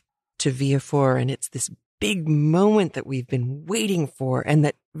himself to Villefort, and it's this big moment that we've been waiting for, and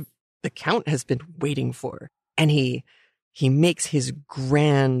that the Count has been waiting for. And he makes his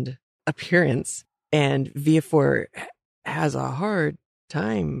grand appearance, and Villefort has a hard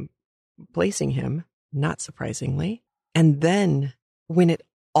time placing him, not surprisingly. And then when it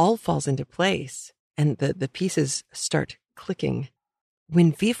all falls into place and the pieces start clicking,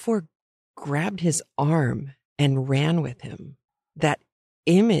 when Villefort grabbed his arm and ran with him, that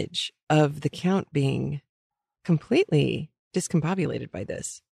image of the Count being completely discombobulated by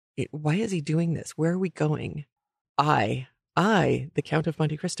this. Why is he doing this? Where are we going? I, the Count of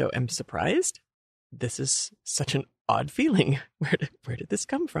Monte Cristo, am surprised. This is such an odd feeling. Where did this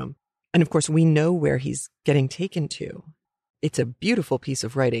come from? And of course, we know where he's getting taken to. It's a beautiful piece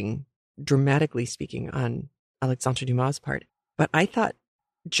of writing, dramatically speaking, on Alexandre Dumas' part. But I thought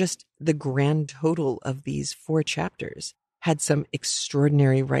just the grand total of these 4 chapters had some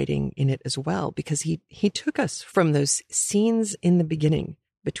extraordinary writing in it as well, because he took us from those scenes in the beginning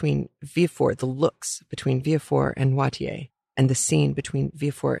between Villefort, the looks between Villefort and Noirtier, and the scene between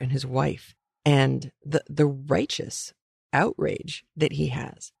Villefort and his wife, and the righteous outrage that he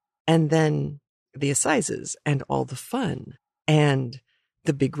has, and then the assizes and all the fun, and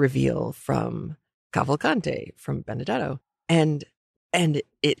the big reveal from Cavalcante, from Benedetto, and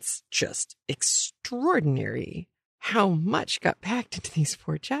it's just extraordinary how much got packed into these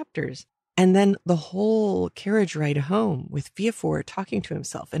 4 chapters. And then the whole carriage ride home with Viafor talking to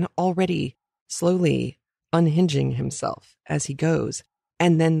himself and already slowly unhinging himself as he goes.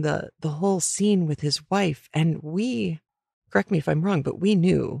 And then the whole scene with his wife. And we, correct me if I'm wrong, but we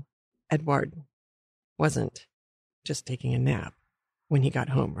knew Edouard wasn't just taking a nap when he got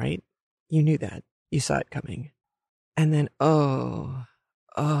home, right? You knew that. You saw it coming. And then,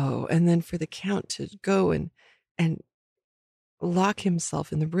 and then for the Count to go and lock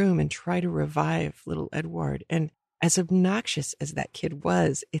himself in the room and try to revive little Edouard. And as obnoxious as that kid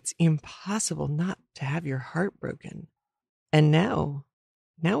was, it's impossible not to have your heart broken. And now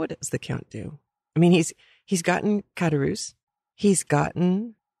what does the Count do? I mean, he's gotten Caderousse. He's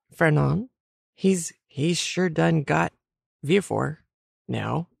gotten Fernand. He's sure done got Viafor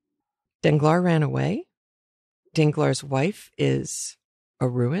now. Danglars ran away. Danglars' wife is a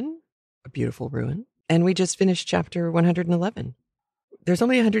ruin, a beautiful ruin. And we just finished chapter 111. There's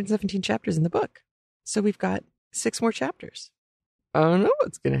only 117 chapters in the book. So we've got 6 more chapters. I don't know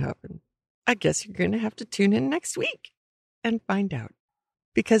what's going to happen. I guess you're going to have to tune in next week and find out.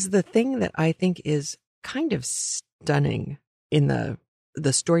 Because the thing that I think is kind of stunning in the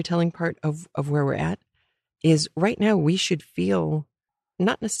storytelling part of where we're at is right now we should feel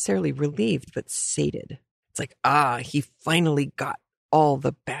not necessarily relieved, but sated. It's like, he finally got all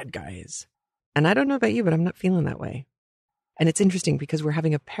the bad guys. And I don't know about you, but I'm not feeling that way. And it's interesting because we're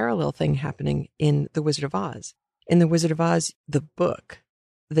having a parallel thing happening in The Wizard of Oz. In The Wizard of Oz, the book,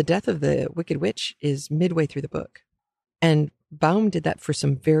 the death of the Wicked Witch is midway through the book. And Baum did that for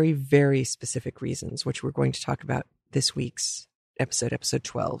some very, very specific reasons, which we're going to talk about this week's episode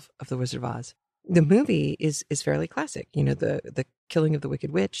 12 of The Wizard of Oz. The movie is fairly classic. You know, the killing of the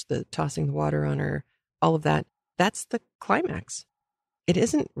Wicked Witch, the tossing the water on her, all of that. That's the climax. It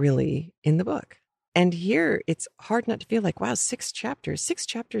isn't really in the book. And here it's hard not to feel like, wow, 6 chapters. 6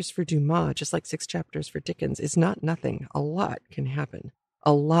 chapters for Dumas, just like 6 chapters for Dickens, is not nothing. A lot can happen.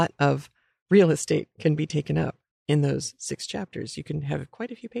 A lot of real estate can be taken up in those 6 chapters. You can have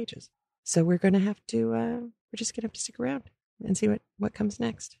quite a few pages. So we're going to have to, we're just going to have to stick around and see what comes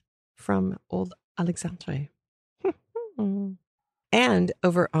next from old Alexandre. And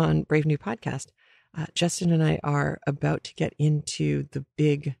over on Brave New Podcast, Justin and I are about to get into the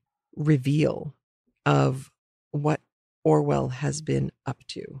big reveal of what Orwell has been up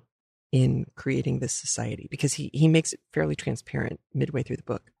to in creating this society, because he makes it fairly transparent midway through the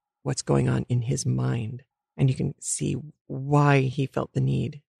book, what's going on in his mind. And you can see why he felt the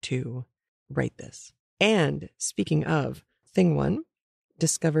need to write this. And speaking of, Thing One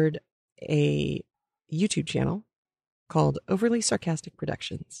discovered a YouTube channel called Overly Sarcastic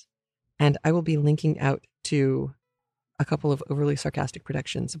Productions. And I will be linking out to a couple of Overly Sarcastic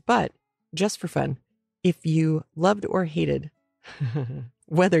Productions. But just for fun, if you loved or hated,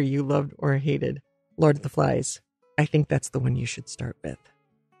 whether you loved or hated Lord of the Flies, I think that's the one you should start with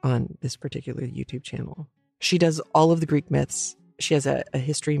on this particular YouTube channel. She does all of the Greek myths. She has a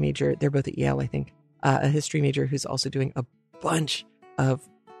history major. They're both at Yale, I think. A history major who's also doing a bunch of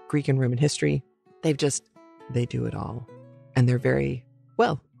Greek and Roman history. They do it all. And they're very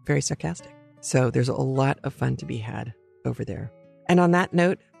sarcastic. So there's a lot of fun to be had over there. And on that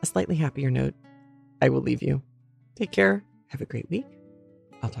note, a slightly happier note, I will leave you. Take care. Have a great week.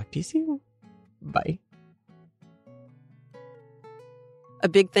 I'll talk to you soon. Bye. A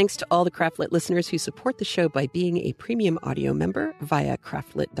big thanks to all the CraftLit listeners who support the show by being a premium audio member via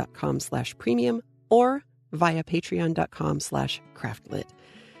craftlit.com/premium or via patreon.com/craftlit.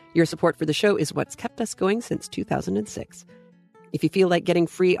 Your support for the show is what's kept us going since 2006. If you feel like getting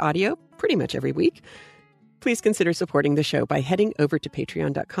free audio pretty much every week, please consider supporting the show by heading over to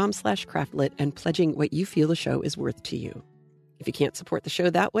patreon.com/craftlit and pledging what you feel the show is worth to you. If you can't support the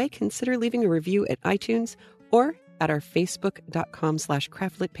show that way, consider leaving a review at iTunes or at our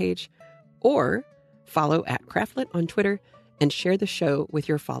facebook.com/craftlit page, or follow @craftlit on Twitter and share the show with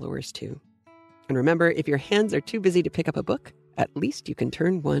your followers too. And remember, if your hands are too busy to pick up a book, at least you can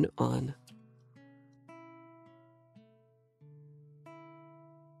turn one on.